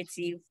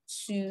initiative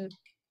to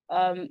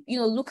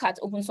look at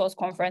open source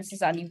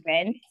conferences and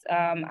events,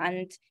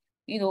 and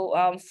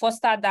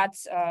foster that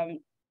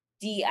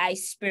DI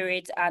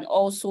spirit and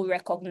also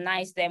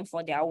recognize them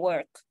for their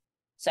work.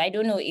 So I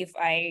don't know if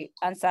I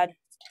answered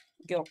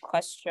your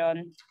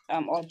question,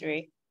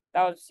 Audrey.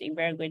 That was a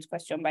very great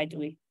question, by the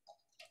way.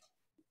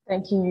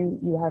 Thank you.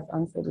 You have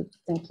answered it.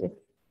 Thank you.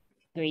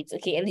 Great.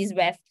 Okay,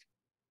 Elizabeth,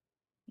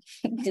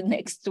 the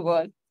next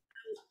one.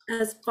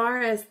 As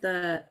far as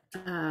the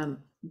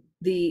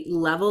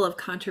level of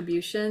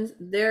contributions,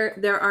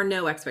 there are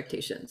no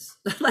expectations.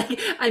 Like,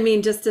 I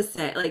mean, just to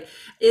say, like,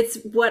 it's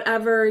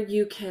whatever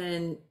you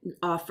can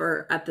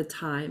offer at the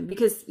time,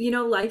 because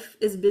life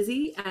is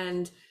busy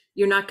and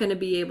you're not going to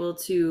be able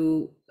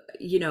to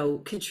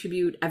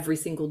contribute every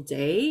single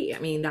day. I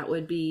mean, that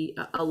would be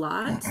a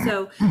lot.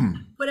 So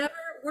whatever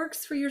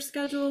works for your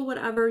schedule,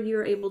 whatever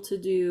you're able to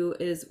do,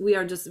 we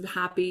are just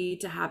happy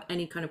to have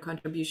any kind of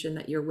contribution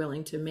that you're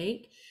willing to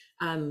make.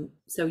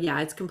 So yeah,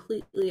 it's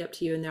completely up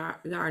to you, and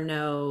there are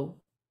no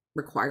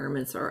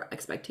requirements or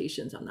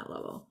expectations on that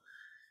level.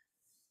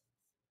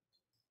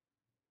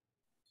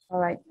 All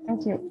right,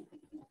 thank you.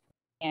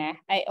 Yeah,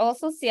 I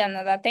also see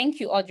another. Thank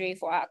you, Audrey,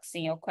 for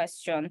asking your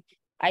question.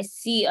 I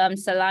see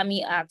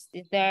Salami asked,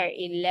 is there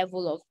a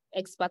level of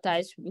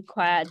expertise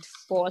required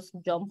for us to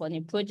jump on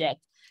a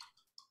project?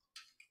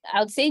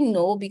 I would say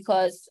no,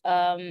 because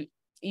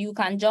you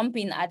can jump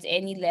in at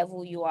any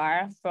level you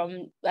are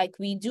from. Like,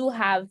 we do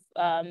have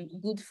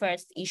good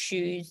first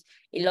issues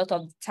a lot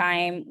of the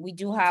time. We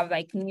do have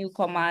like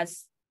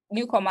newcomers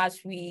newcomers,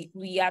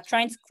 we are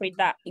trying to create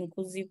that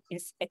inclusive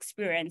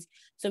experience.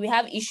 So we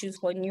have issues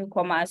for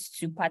newcomers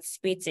to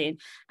participate in.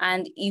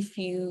 And if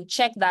you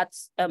check that,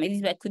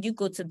 Elizabeth, could you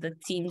go to the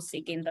teams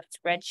again, the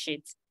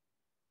spreadsheet?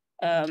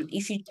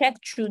 If you check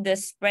through the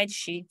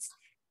spreadsheet,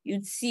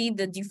 you'd see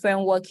the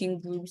different working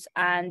groups,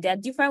 and there are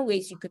different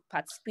ways you could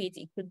participate.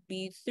 It could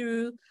be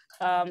through,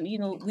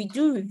 we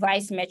do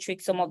revise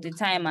metrics some of the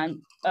time,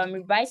 and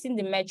revising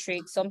the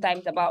metrics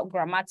sometimes about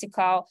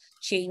grammatical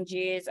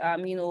changes,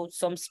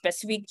 some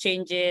specific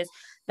changes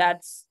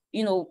that,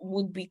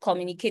 would be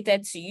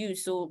communicated to you.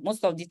 So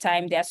most of the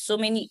time, there are so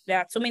many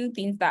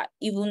things that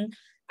even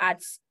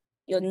at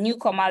your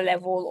newcomer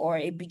level or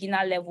a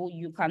beginner level,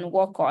 you can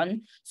work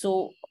on.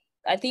 So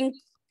I think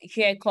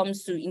here it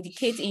comes to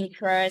indicate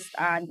interest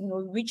and,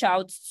 reach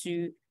out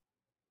to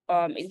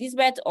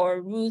Elizabeth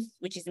or Ruth,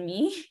 which is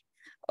me,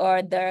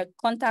 or the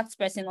contact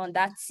person on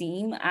that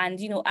team, and,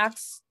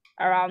 ask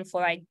around for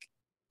like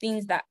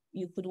things that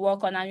you could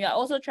work on. And we are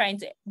also trying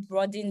to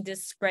broaden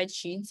this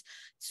spreadsheet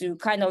to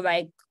kind of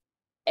like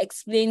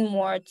explain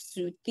more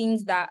to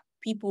things that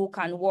people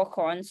can work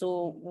on.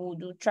 So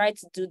we'll try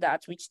to do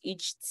that with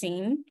each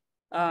team,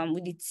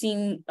 with the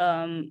team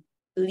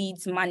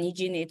leads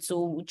managing it.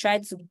 So we try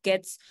to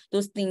get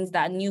those things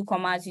that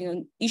newcomers,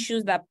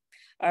 issues that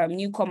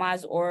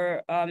newcomers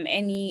or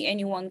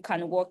anyone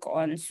can work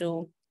on.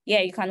 So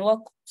yeah, you can work.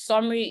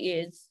 Summary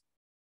is,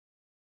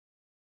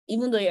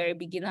 even though you're a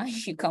beginner,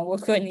 you can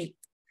work on it.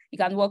 You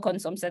can work on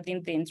some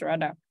certain things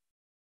rather.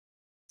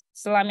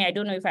 Salami, I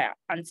don't know if I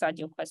answered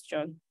your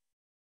question.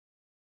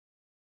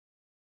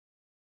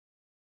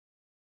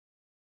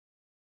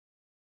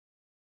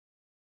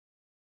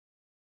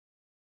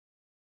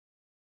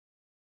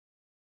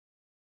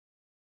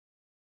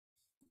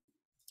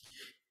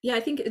 Yeah, I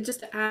think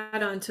just to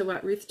add on to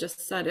what Ruth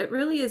just said, it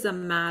really is a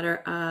matter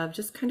of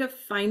just kind of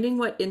finding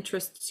what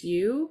interests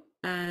you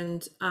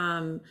and,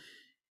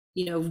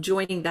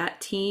 joining that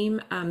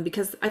team,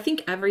 because I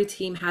think every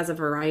team has a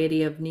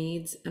variety of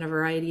needs and a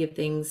variety of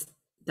things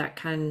that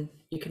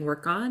you can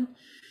work on.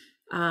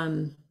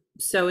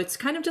 So it's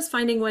kind of just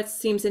finding what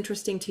seems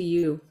interesting to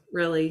you,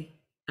 really.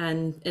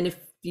 And if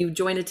you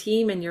join a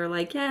team and you're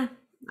like, yeah,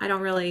 I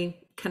don't really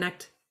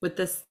connect with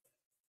this,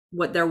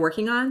 what they're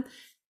working on,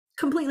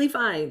 completely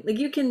fine. Like,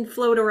 you can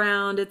float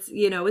around.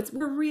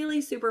 We're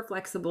really super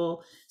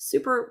flexible,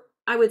 super,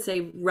 I would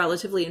say,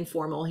 relatively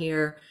informal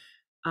here.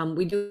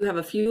 We do have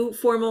a few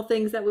formal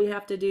things that we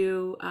have to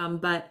do,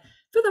 but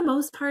for the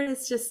most part,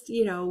 it's just,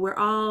 we're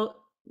all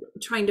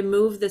trying to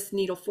move this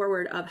needle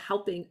forward of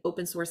helping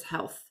open source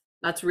health.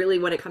 That's really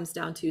what it comes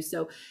down to.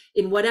 So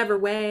in whatever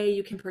way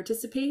you can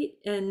participate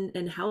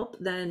and help,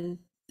 then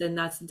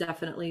that's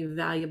definitely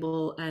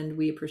valuable, and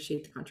we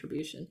appreciate the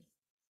contribution.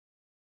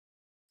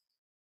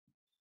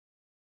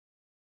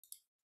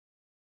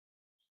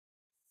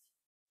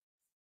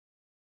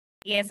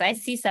 Yes, I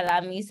see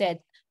Salami said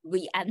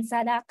we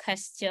answered that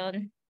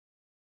question.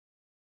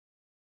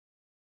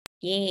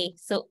 Yay.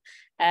 So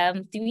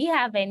do we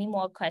have any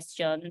more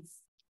questions?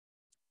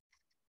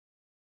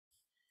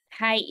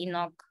 Hi,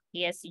 Enoch.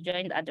 Yes, you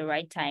joined at the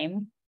right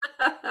time.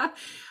 I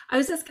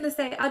was just going to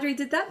say, Audrey,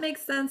 did that make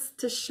sense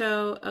to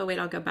show? Oh, wait,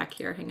 I'll go back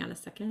here. Hang on a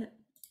second.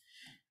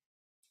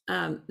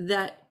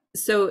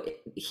 So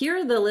here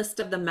are the list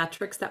of the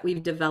metrics that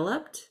we've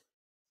developed.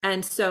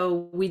 And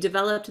so we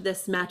developed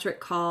this metric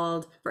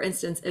called, for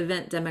instance,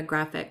 event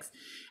demographics.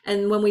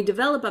 And when we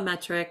develop a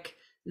metric,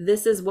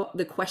 this is what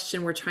the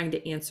question we're trying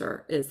to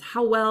answer is: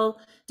 how well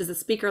does the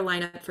speaker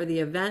lineup for the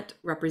event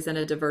represent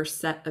a diverse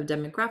set of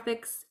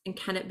demographics, and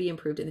can it be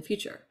improved in the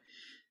future?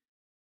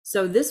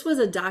 So this was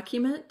a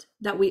document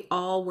that we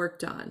all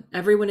worked on.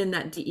 Everyone in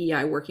that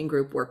DEI working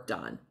group worked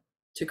on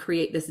to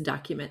create this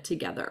document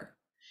together.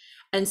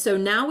 And so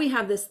now we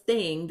have this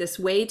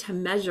way to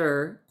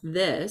measure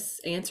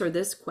this, answer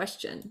this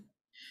question.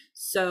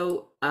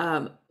 So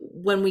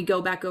when we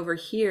go back over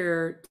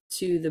here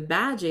to the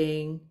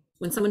badging,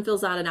 when someone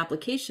fills out an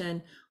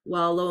application,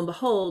 well, lo and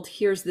behold,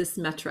 here's this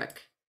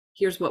metric.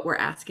 Here's what we're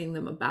asking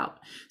them about.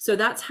 So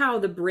that's how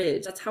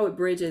it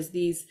bridges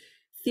these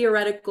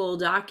theoretical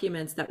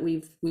documents that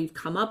we've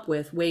come up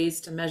with, ways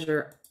to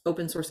measure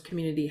open source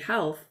community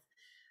health,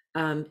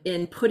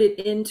 and put it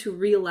into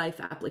real life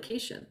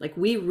application. Like,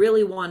 we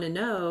really want to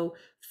know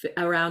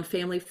around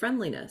family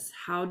friendliness.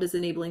 How does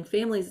enabling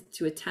families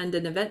to attend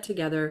an event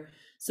together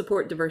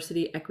support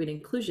diversity, equity,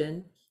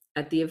 inclusion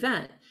at the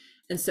event?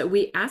 And so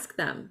we ask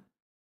them,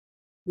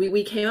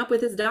 we came up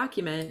with this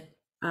document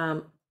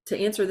to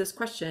answer this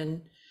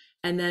question.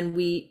 And then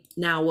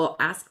we'll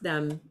ask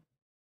them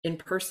in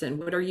person,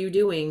 what are you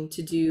doing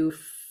to do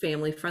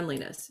family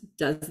friendliness?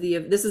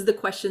 This is the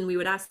question we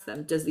would ask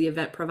them. Does the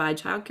event provide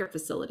childcare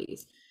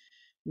facilities?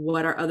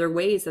 What are other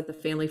ways that the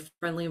family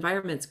friendly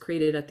environments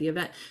created at the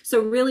event? So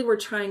really, we're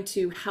trying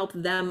to help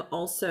them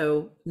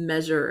also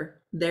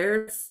measure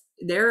their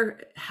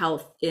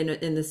health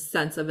in the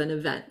sense of an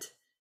event,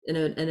 in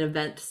an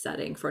event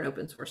setting for an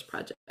open source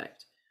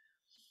project.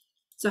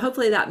 So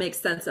hopefully that makes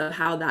sense of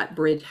how that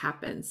bridge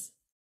happens.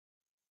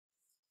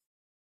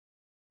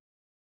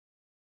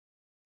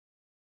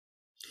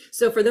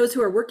 So for those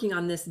who are working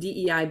on this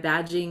DEI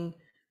badging,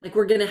 like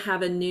we're going to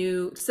have a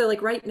new, so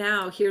like right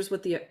now, here's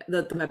what the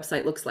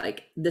website looks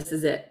like. This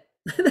is it.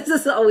 This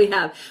is all we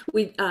have.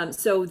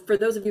 So for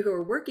those of you who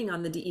are working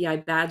on the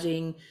DEI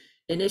badging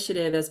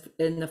initiative as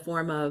in the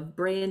form of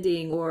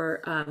branding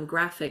or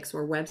graphics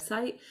or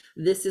website,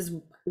 this is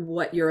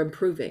what you're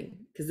improving,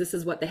 because this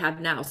is what they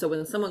have now. So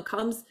when someone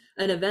comes,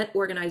 an event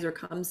organizer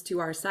comes to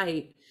our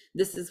site,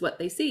 this is what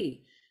they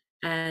see,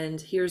 and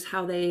here's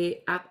how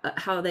they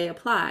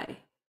apply.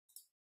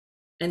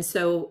 And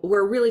so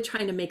we're really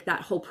trying to make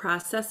that whole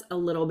process a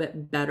little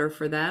bit better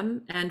for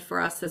them and for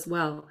us as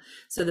well.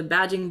 So the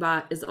badging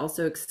bot is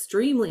also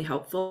extremely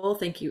helpful.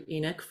 Thank you,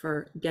 Enoch,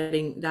 for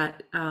getting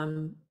that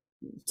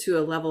to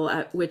a level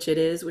at which it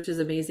is, which is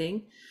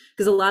amazing,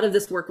 because a lot of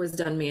this work was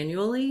done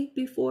manually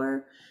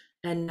before,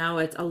 and now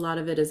a lot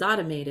of it is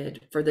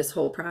automated for this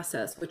whole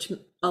process, which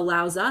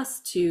allows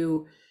us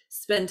to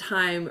spend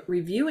time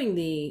reviewing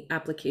the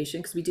application,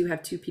 because we do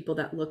have 2 people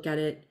that look at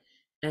it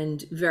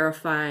and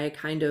verify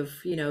kind of,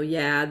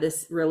 yeah,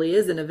 this really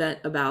is an event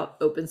about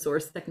open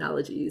source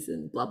technologies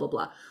and blah, blah,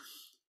 blah.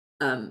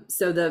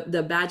 So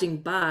the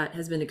badging bot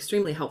has been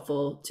extremely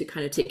helpful to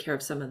kind of take care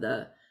of some of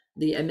the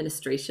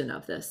administration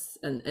of this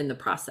and the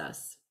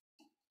process.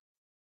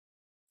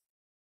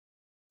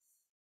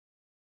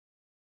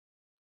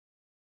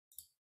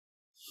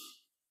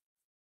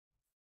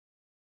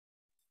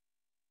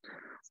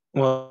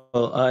 Well,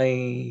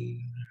 I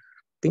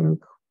think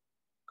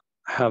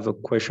I have a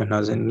question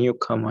as a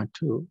newcomer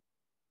too.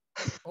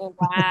 Oh,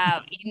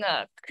 wow,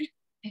 Enoch.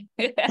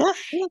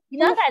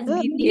 Enoch has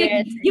been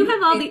here. You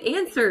have all the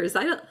answers.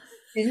 I don't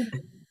since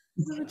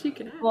know what you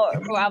can ask.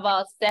 for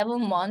about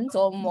 7 months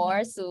or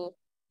more. So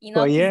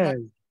Enoch is not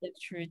the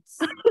truth.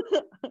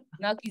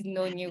 Enoch is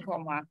no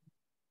newcomer.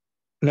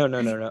 No.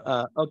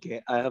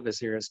 Okay, I have a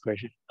serious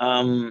question.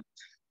 And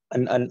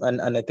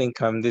I think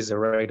this is the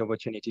right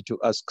opportunity to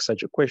ask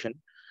such a question.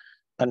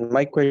 And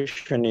my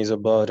question is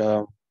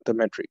about the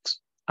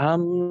metrics.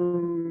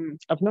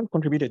 I've not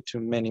contributed to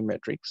many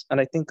metrics, and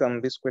I think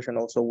this question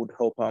also would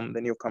help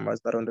the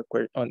newcomers that are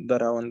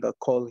on the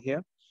call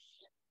here.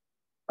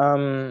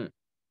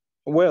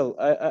 Well,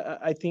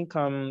 I think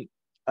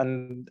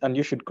and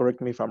you should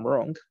correct me if I'm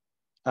wrong.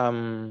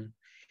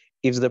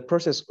 If the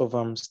process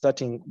of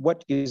starting,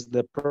 what is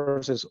the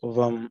process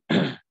of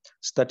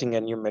starting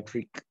a new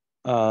metric?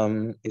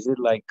 Is it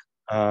like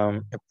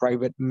a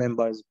private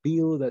member's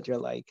bill that you're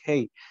like,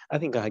 hey, I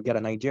think I got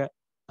an idea.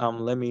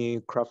 Let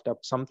me craft up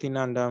something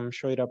and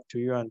show it up to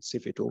you and see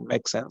if it will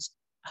make sense.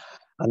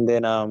 And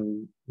then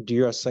do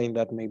you assign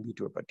that maybe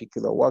to a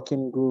particular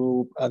working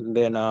group, and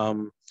then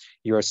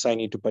you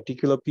assign it to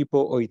particular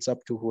people, or it's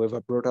up to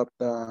whoever brought up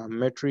the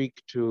metric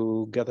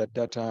to gather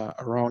data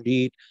around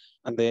it,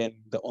 and then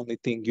the only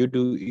thing you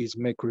do is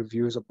make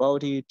reviews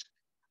about it?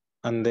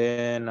 And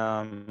then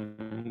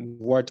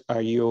what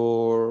are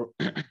your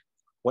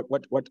what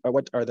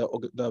are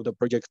the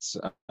project's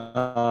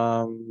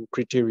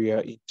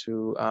criteria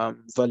into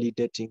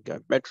validating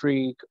a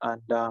metric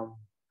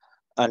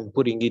and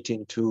putting it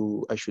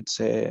into, I should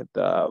say,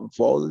 the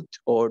vault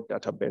or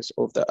database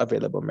of the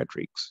available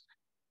metrics?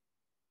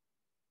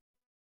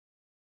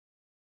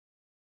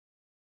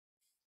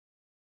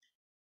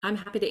 I'm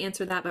happy to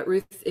answer that, but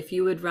Ruth, if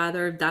you would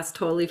rather, that's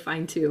totally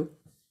fine too.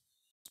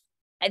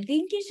 I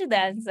think you should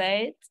answer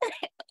it.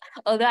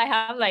 Although I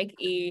have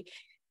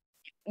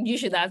you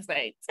should answer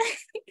it.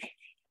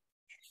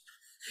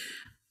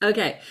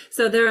 Okay,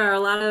 so there are a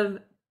lot of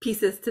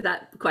pieces to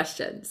that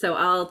question. So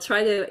I'll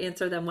try to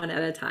answer them one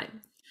at a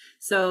time.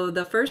 So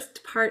the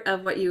first part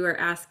of what you were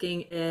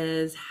asking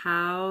is,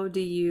 how do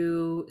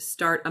you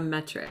start a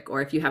metric?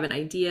 Or if you have an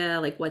idea,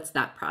 like what's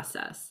that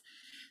process?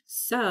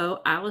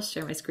 So I will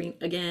share my screen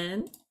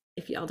again,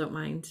 if y'all don't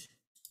mind.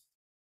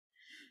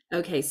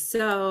 Okay,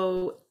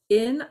 so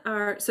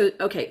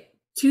okay,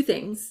 2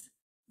 things.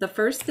 The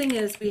first thing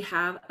is we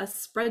have a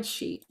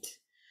spreadsheet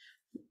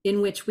in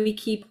which we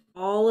keep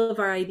all of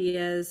our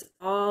ideas,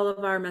 all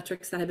of our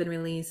metrics that have been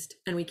released,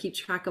 and we keep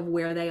track of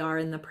where they are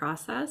in the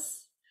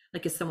process.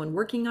 Like, is someone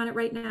working on it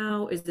right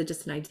now? Is it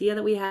just an idea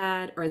that we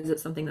had, or is it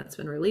something that's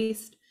been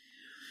released?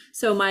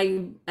 So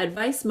my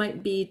advice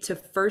might be to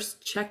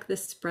first check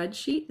this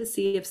spreadsheet to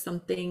see if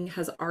something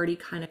has already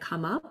kind of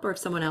come up, or if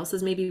someone else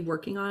is maybe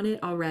working on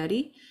it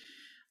already.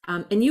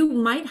 And you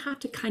might have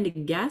to kind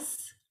of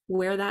guess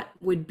where that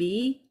would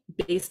be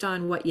based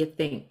on what you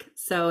think.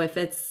 So if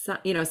it's,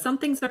 some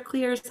things are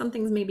clear, some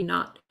things maybe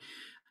not.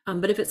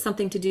 But if it's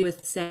something to do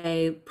with,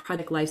 say,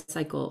 project life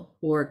cycle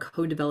or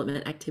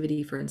co-development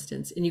activity, for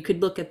instance, and you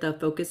could look at the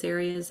focus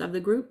areas of the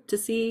group to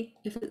see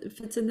if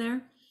it's in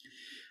there.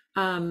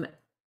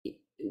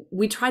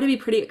 We try to be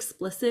pretty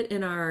explicit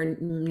in our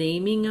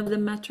naming of the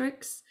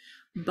metrics,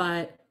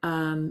 but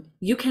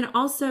you can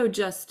also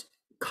just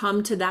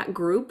come to that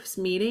group's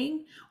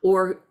meeting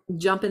or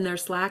jump in their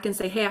Slack and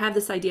say, hey, I have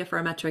this idea for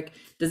a metric.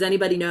 Does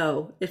anybody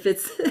know if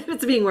it's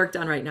being worked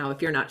on right now,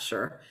 if you're not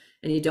sure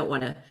and you don't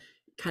want to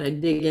kind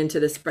of dig into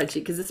the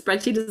spreadsheet, because the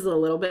spreadsheet is a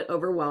little bit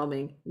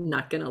overwhelming,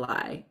 not gonna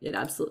lie, it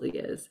absolutely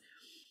is.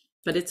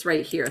 but it's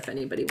right here if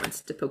anybody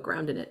wants to poke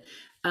around in it.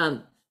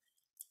 And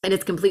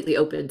it's completely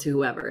open to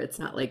whoever. It's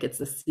not like it's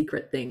a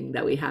secret thing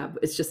that we have.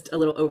 It's just a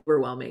little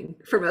overwhelming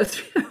for most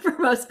for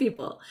most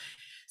people.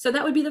 So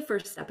that would be the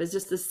first step, is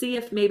just to see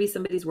if maybe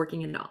somebody's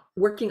working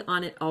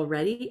on it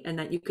already, and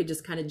that you could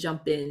just kind of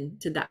jump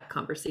into that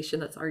conversation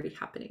that's already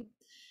happening.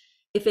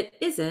 If it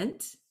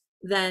isn't,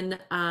 then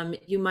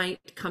you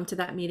might come to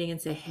that meeting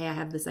and say, hey, I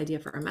have this idea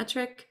for a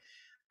metric.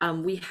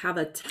 We have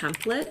a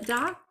template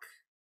doc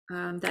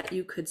that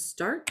you could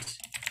start,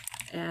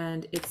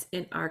 and it's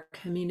in our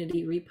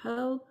community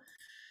repo.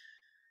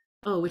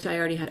 Oh, which I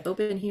already had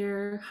open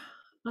here.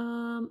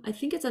 I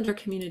think it's under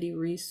community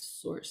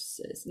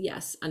resources.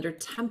 Yes, under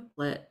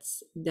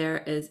templates, there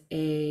is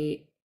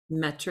a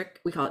metric,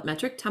 we call it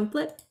metric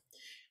template,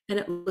 and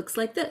it looks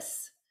like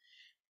this.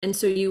 And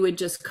so you would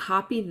just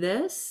copy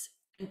this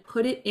and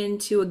put it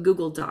into a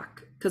Google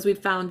Doc, because we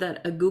found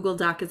that a Google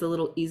Doc is a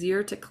little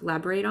easier to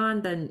collaborate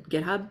on than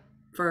GitHub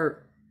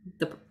for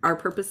our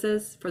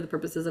purposes, for the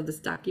purposes of this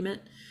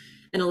document.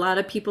 And a lot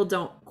of people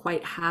don't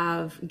quite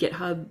have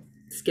GitHub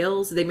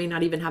skills. They may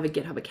not even have a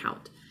GitHub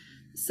account.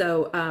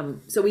 So,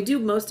 so we do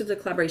most of the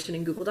collaboration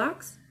in Google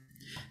Docs.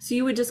 So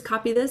you would just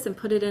copy this and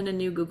put it in a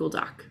new Google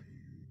Doc.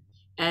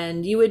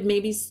 And you would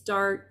maybe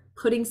start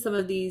putting some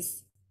of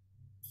these,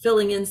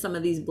 filling in some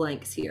of these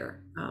blanks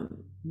here.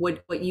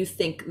 What you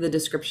think the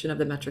description of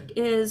the metric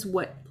is,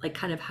 what, like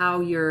kind of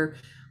how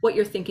what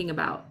you're thinking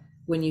about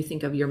when you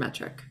think of your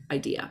metric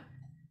idea.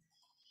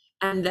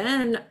 And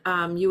then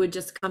you would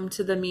just come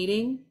to the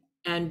meeting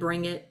and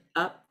bring it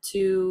up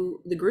to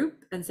the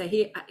group and say,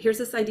 hey, here's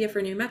this idea for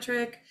a new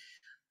metric.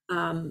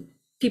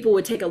 People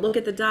would take a look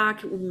at the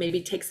doc,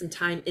 maybe take some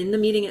time in the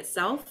meeting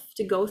itself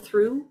to go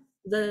through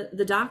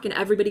the doc, and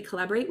everybody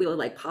collaborate. We would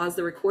like pause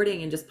the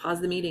recording and just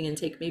pause the meeting and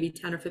take maybe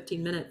 10 or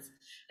 15 minutes,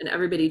 and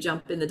everybody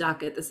jump in the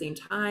doc at the same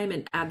time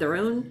and add their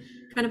own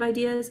kind of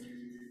ideas.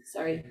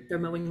 Sorry, they're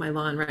mowing my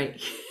lawn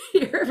right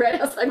here, right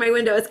outside my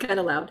window. It's kind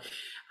of loud.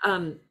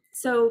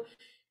 So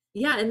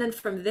yeah, and then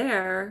from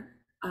there,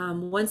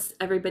 once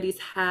everybody's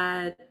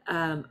had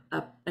an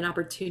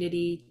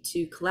opportunity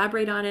to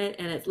collaborate on it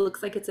and it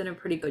looks like it's in a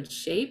pretty good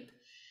shape,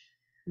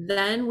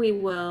 then we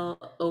will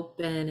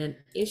open an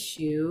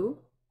issue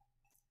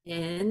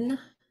in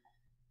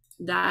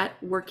that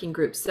working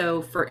group.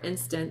 So for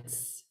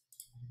instance,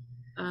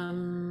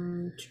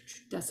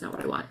 that's not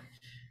what I want.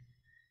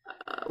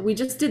 We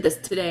just did this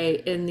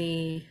today in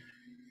the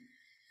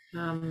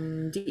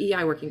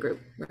DEI working group.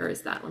 Where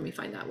is that? Let me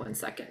find that 1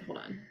 second. Hold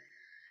on.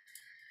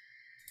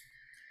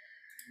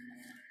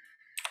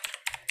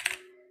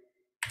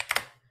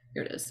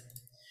 Here it is.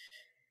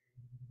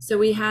 So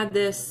we had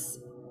this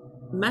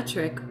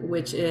metric,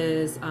 which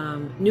is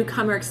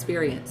newcomer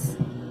experience,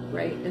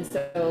 right? And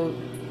so,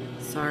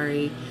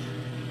 sorry.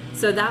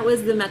 So that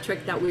was the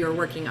metric that we were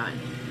working on.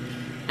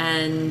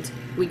 And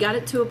we got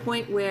it to a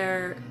point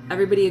where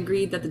everybody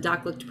agreed that the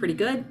doc looked pretty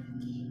good.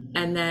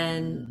 And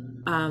then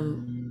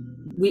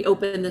we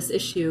opened this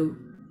issue.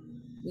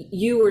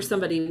 You or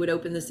somebody would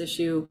open this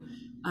issue,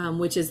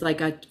 which is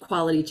like a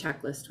quality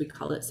checklist, we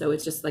call it. So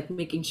it's just like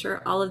making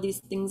sure all of these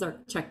things are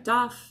checked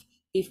off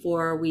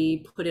before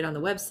we put it on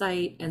the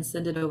website and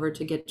send it over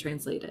to get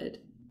translated.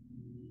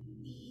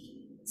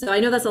 So I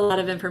know that's a lot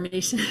of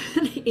information,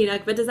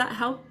 Enoch, but does that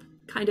help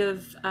kind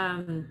of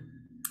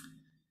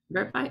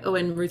verify? Oh,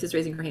 and Ruth is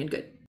raising her hand.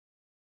 Good.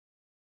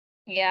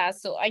 Yeah,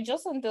 so I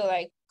just want to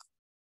like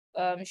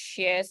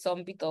share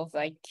some bit of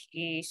like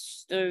a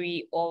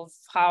story of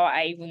how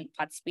I even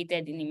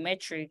participated in a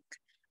metric.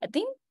 I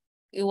think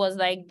it was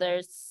like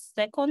the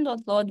second or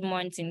third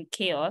month in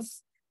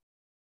CHAOSS.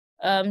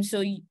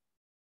 So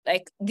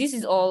like this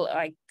is all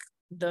like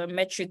the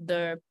metric,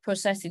 the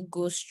process it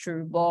goes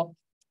through. But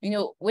you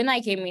know, when I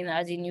came in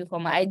as a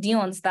newcomer, I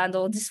didn't understand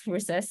all these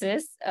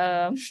processes.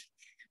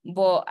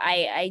 But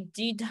I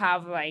did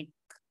have like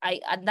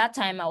at that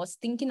time I was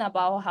thinking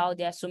about how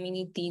there are so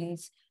many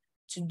things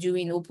to do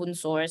in open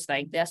source.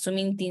 Like there are so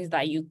many things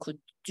that you could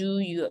do.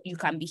 You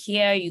can be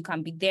here, you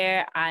can be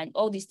there, and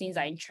all these things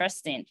are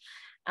interesting.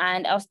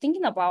 And I was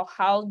thinking about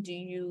how do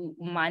you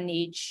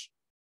manage.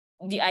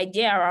 The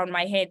idea around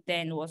my head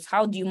then was,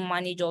 how do you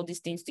manage all these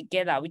things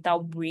together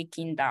without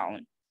breaking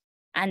down?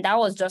 And that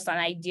was just an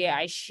idea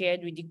I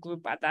shared with the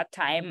group at that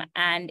time.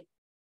 And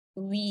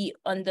we,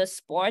 on the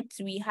spot,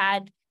 we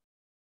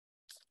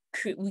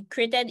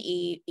created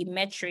a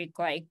metric,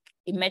 like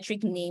a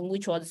metric name,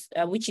 which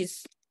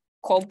is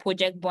called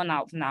Project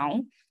Burnout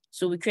now.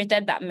 So we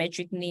created that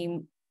metric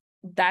name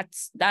that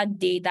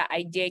day that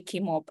idea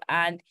came up.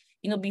 And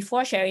you know,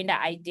 before sharing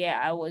that idea,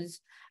 I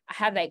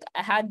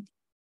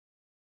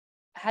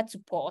had to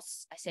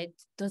pause. I said,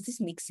 does this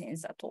make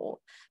sense at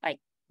all? Like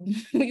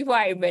before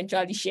I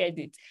eventually shared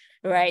it,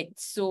 right?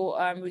 So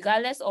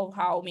regardless of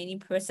how many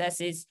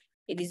processes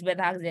Elizabeth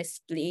has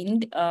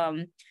explained,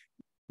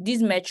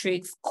 these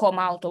metrics come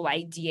out of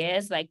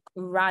ideas, like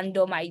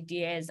random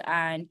ideas.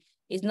 And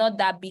it's not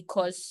that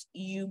because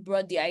you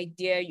brought the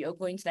idea, you're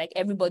going to like,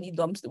 everybody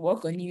dumps the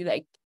work on you,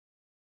 like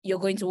you're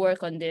going to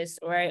work on this,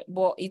 right?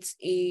 But it's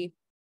a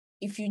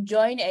if you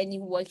join any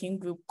working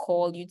group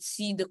call, you'd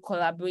see the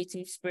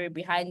collaborative spirit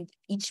behind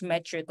each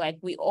metric. Like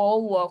we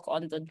all work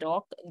on the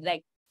doc,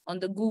 like on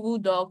the Google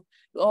Doc,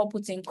 we all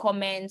put in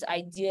comments,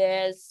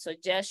 ideas,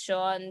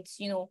 suggestions,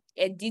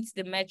 edit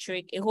the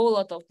metric, a whole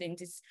lot of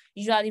things. It's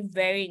usually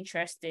very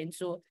interesting.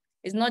 So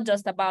it's not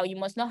just about, you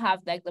must not have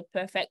like the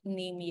perfect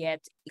name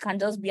yet. It can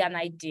just be an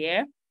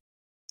idea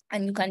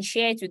and you can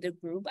share it with the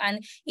group.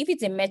 And if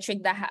it's a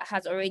metric that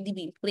has already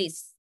been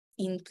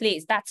in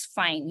place, that's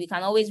fine. We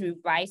can always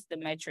revise the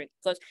metric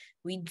because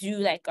we do,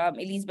 like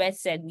Elizabeth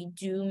said, we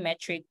do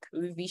metric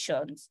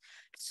revisions.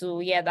 So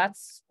yeah,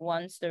 that's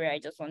one story I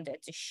just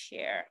wanted to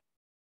share.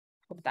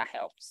 Hope that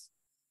helps.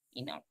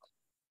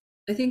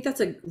 I think that's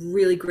a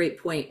really great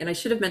point. And I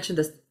should have mentioned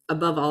this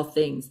above all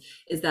things,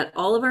 is that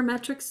all of our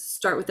metrics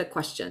start with a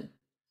question.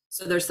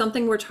 So there's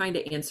something we're trying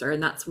to answer,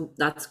 and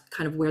that's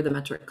kind of where the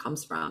metric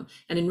comes from.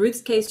 And in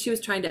Ruth's case, she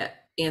was trying to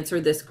answer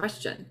this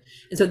question.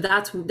 And so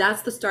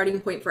that's the starting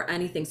point for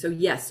anything. So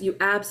yes, you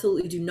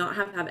absolutely do not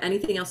have to have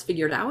anything else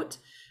figured out,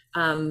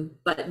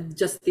 but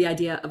just the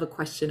idea of a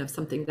question of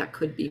something that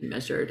could be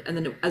measured. And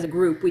then as a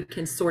group, we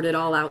can sort it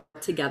all out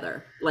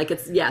together. Like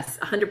it's, yes,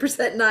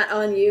 100% not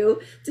on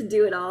you to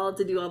do it all,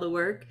 to do all the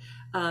work.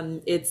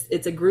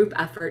 It's a group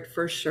effort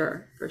for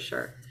sure, for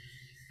sure.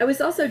 I was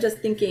also just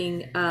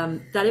thinking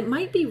that it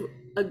might be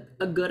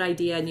a good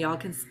idea, and y'all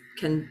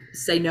can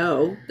say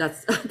no,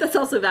 that's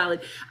also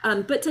valid,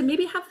 but to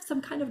maybe have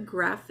some kind of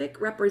graphic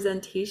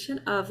representation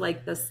of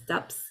like the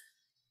steps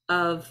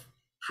of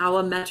how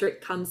a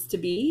metric comes to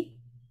be.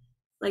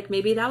 Like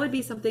maybe that would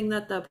be something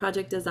that the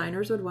project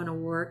designers would want to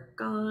work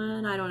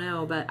on. I don't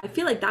know, but I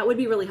feel like that would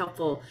be really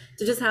helpful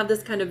to just have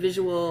this kind of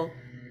visual,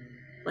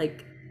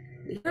 like,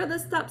 here are the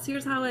steps,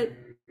 here's how it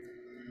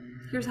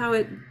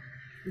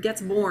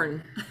gets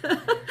born.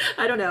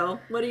 I don't know.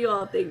 What do you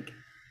all think?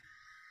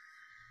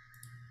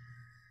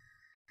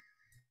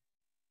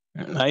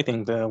 I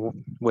think the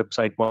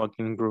website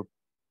working group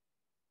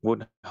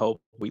would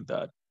help with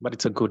that, but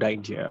it's a good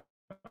idea.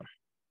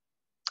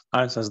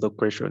 Answers the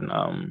question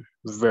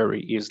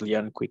very easily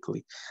and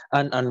quickly.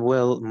 And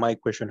well, my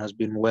question has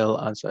been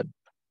well answered,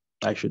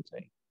 I should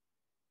say.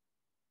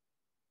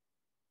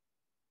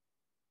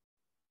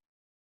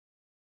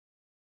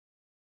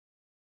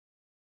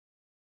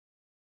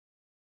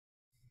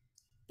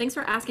 Thanks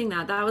for asking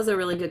that. That was a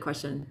really good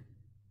question.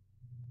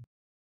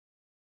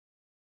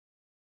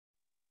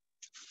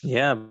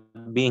 Yeah,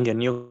 being a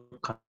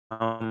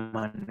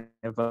newcomer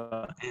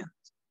never ends.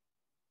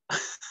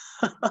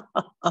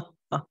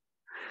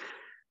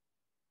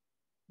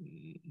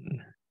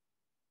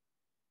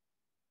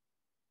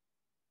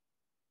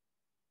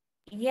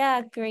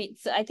 Yeah, great.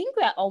 So I think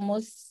we're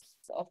almost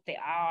of the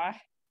hour.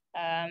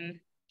 Are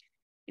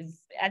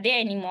there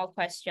any more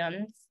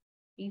questions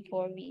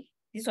before we?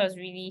 This was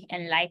really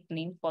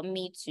enlightening for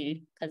me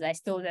too, because I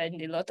still learned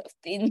a lot of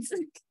things.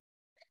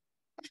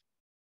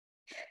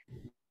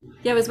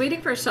 Yeah, I was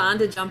waiting for Sean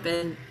to jump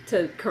in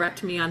to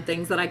correct me on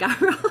things that I got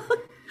wrong,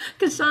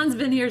 because Sean's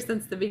been here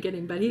since the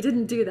beginning, but he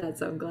didn't do that,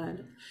 so I'm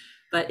glad.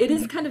 But it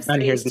is kind of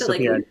strange to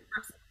like,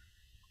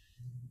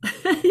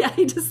 yeah,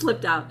 he just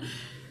slipped out.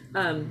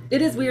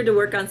 It is weird to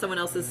work on someone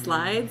else's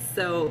slides,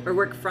 or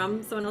work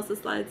from someone else's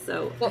slides.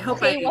 So well, I hope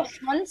okay, what's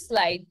one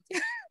slide?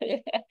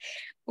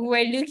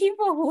 We're looking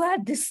for who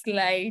had the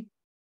slide.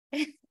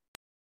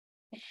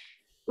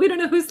 We don't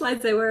know whose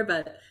slides they were,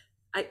 but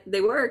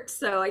they worked.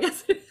 So I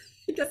guess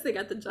they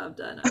got the job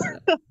done. I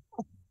don't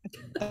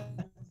know.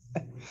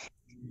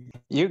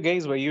 You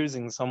guys were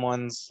using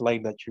someone's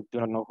slide that you do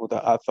not know who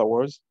the author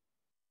was.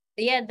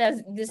 Yeah,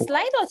 the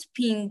slide was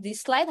pinned. The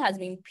slide has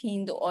been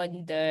pinned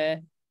on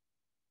the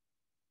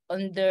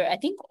I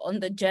think on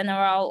the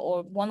general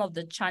or one of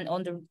the channel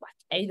on the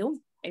I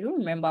don't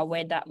remember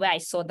where I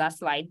saw that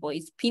slide, but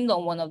it's pinned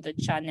on one of the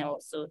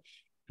channels. So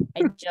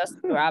I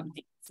just grabbed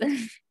it.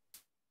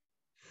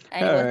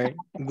 And it was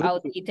kind of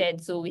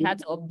outdated, so we had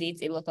to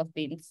update a lot of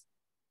things.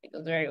 It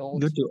was very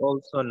old. Good to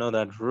also know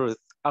that, Ruth,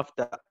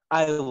 after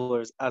I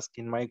was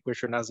asking my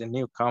question as a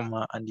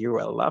newcomer and you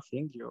were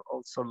laughing, you're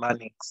also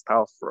learning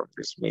stuff from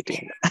this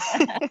meeting.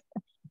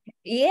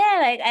 Yeah,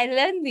 like I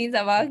learned things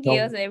about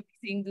CHAOSS every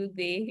single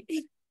day.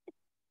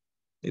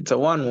 It's a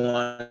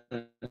 1-1.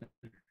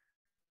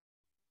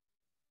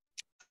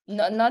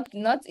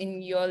 Not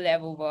in your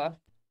level, but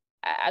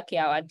okay,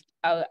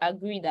 I'll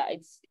agree that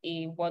it's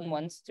a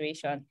 1-1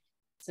 situation.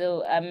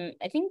 So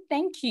I think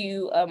thank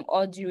you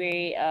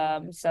Audrey,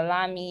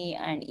 Salami,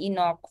 and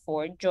Enoch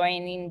for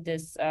joining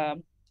this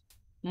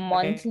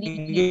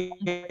monthly.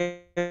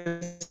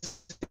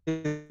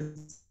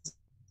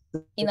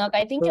 Enoch,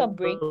 I think you're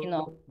breaking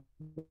up.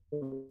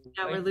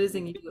 Yeah, we're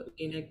losing you,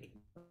 Enoch.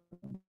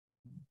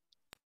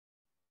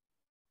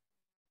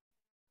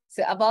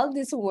 So about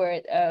this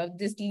word,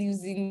 this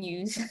losing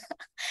use,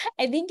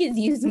 I think it's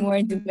used more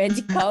in the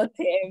medical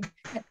term.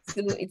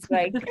 So it's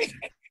like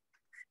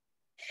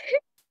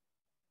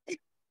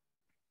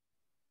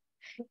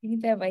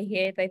anytime I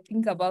hear it, I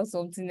think about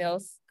something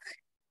else.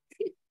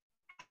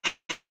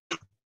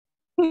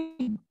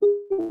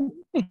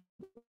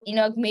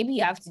 maybe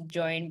you have to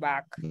join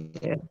back.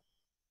 Yeah.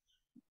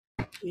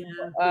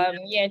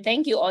 Yeah,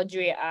 thank you,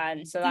 Audrey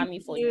and Salami,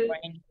 for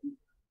joining.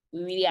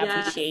 We really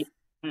appreciate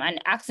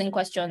and asking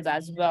questions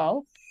as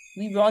well.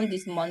 We run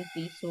this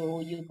monthly,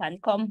 so you can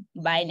come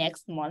by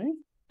next month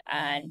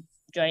and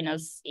join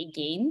us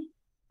again.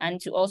 And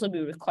to also be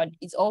recorded,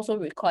 it's also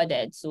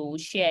recorded, so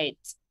share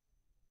it.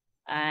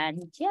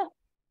 And yeah,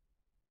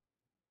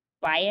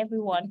 bye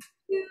everyone.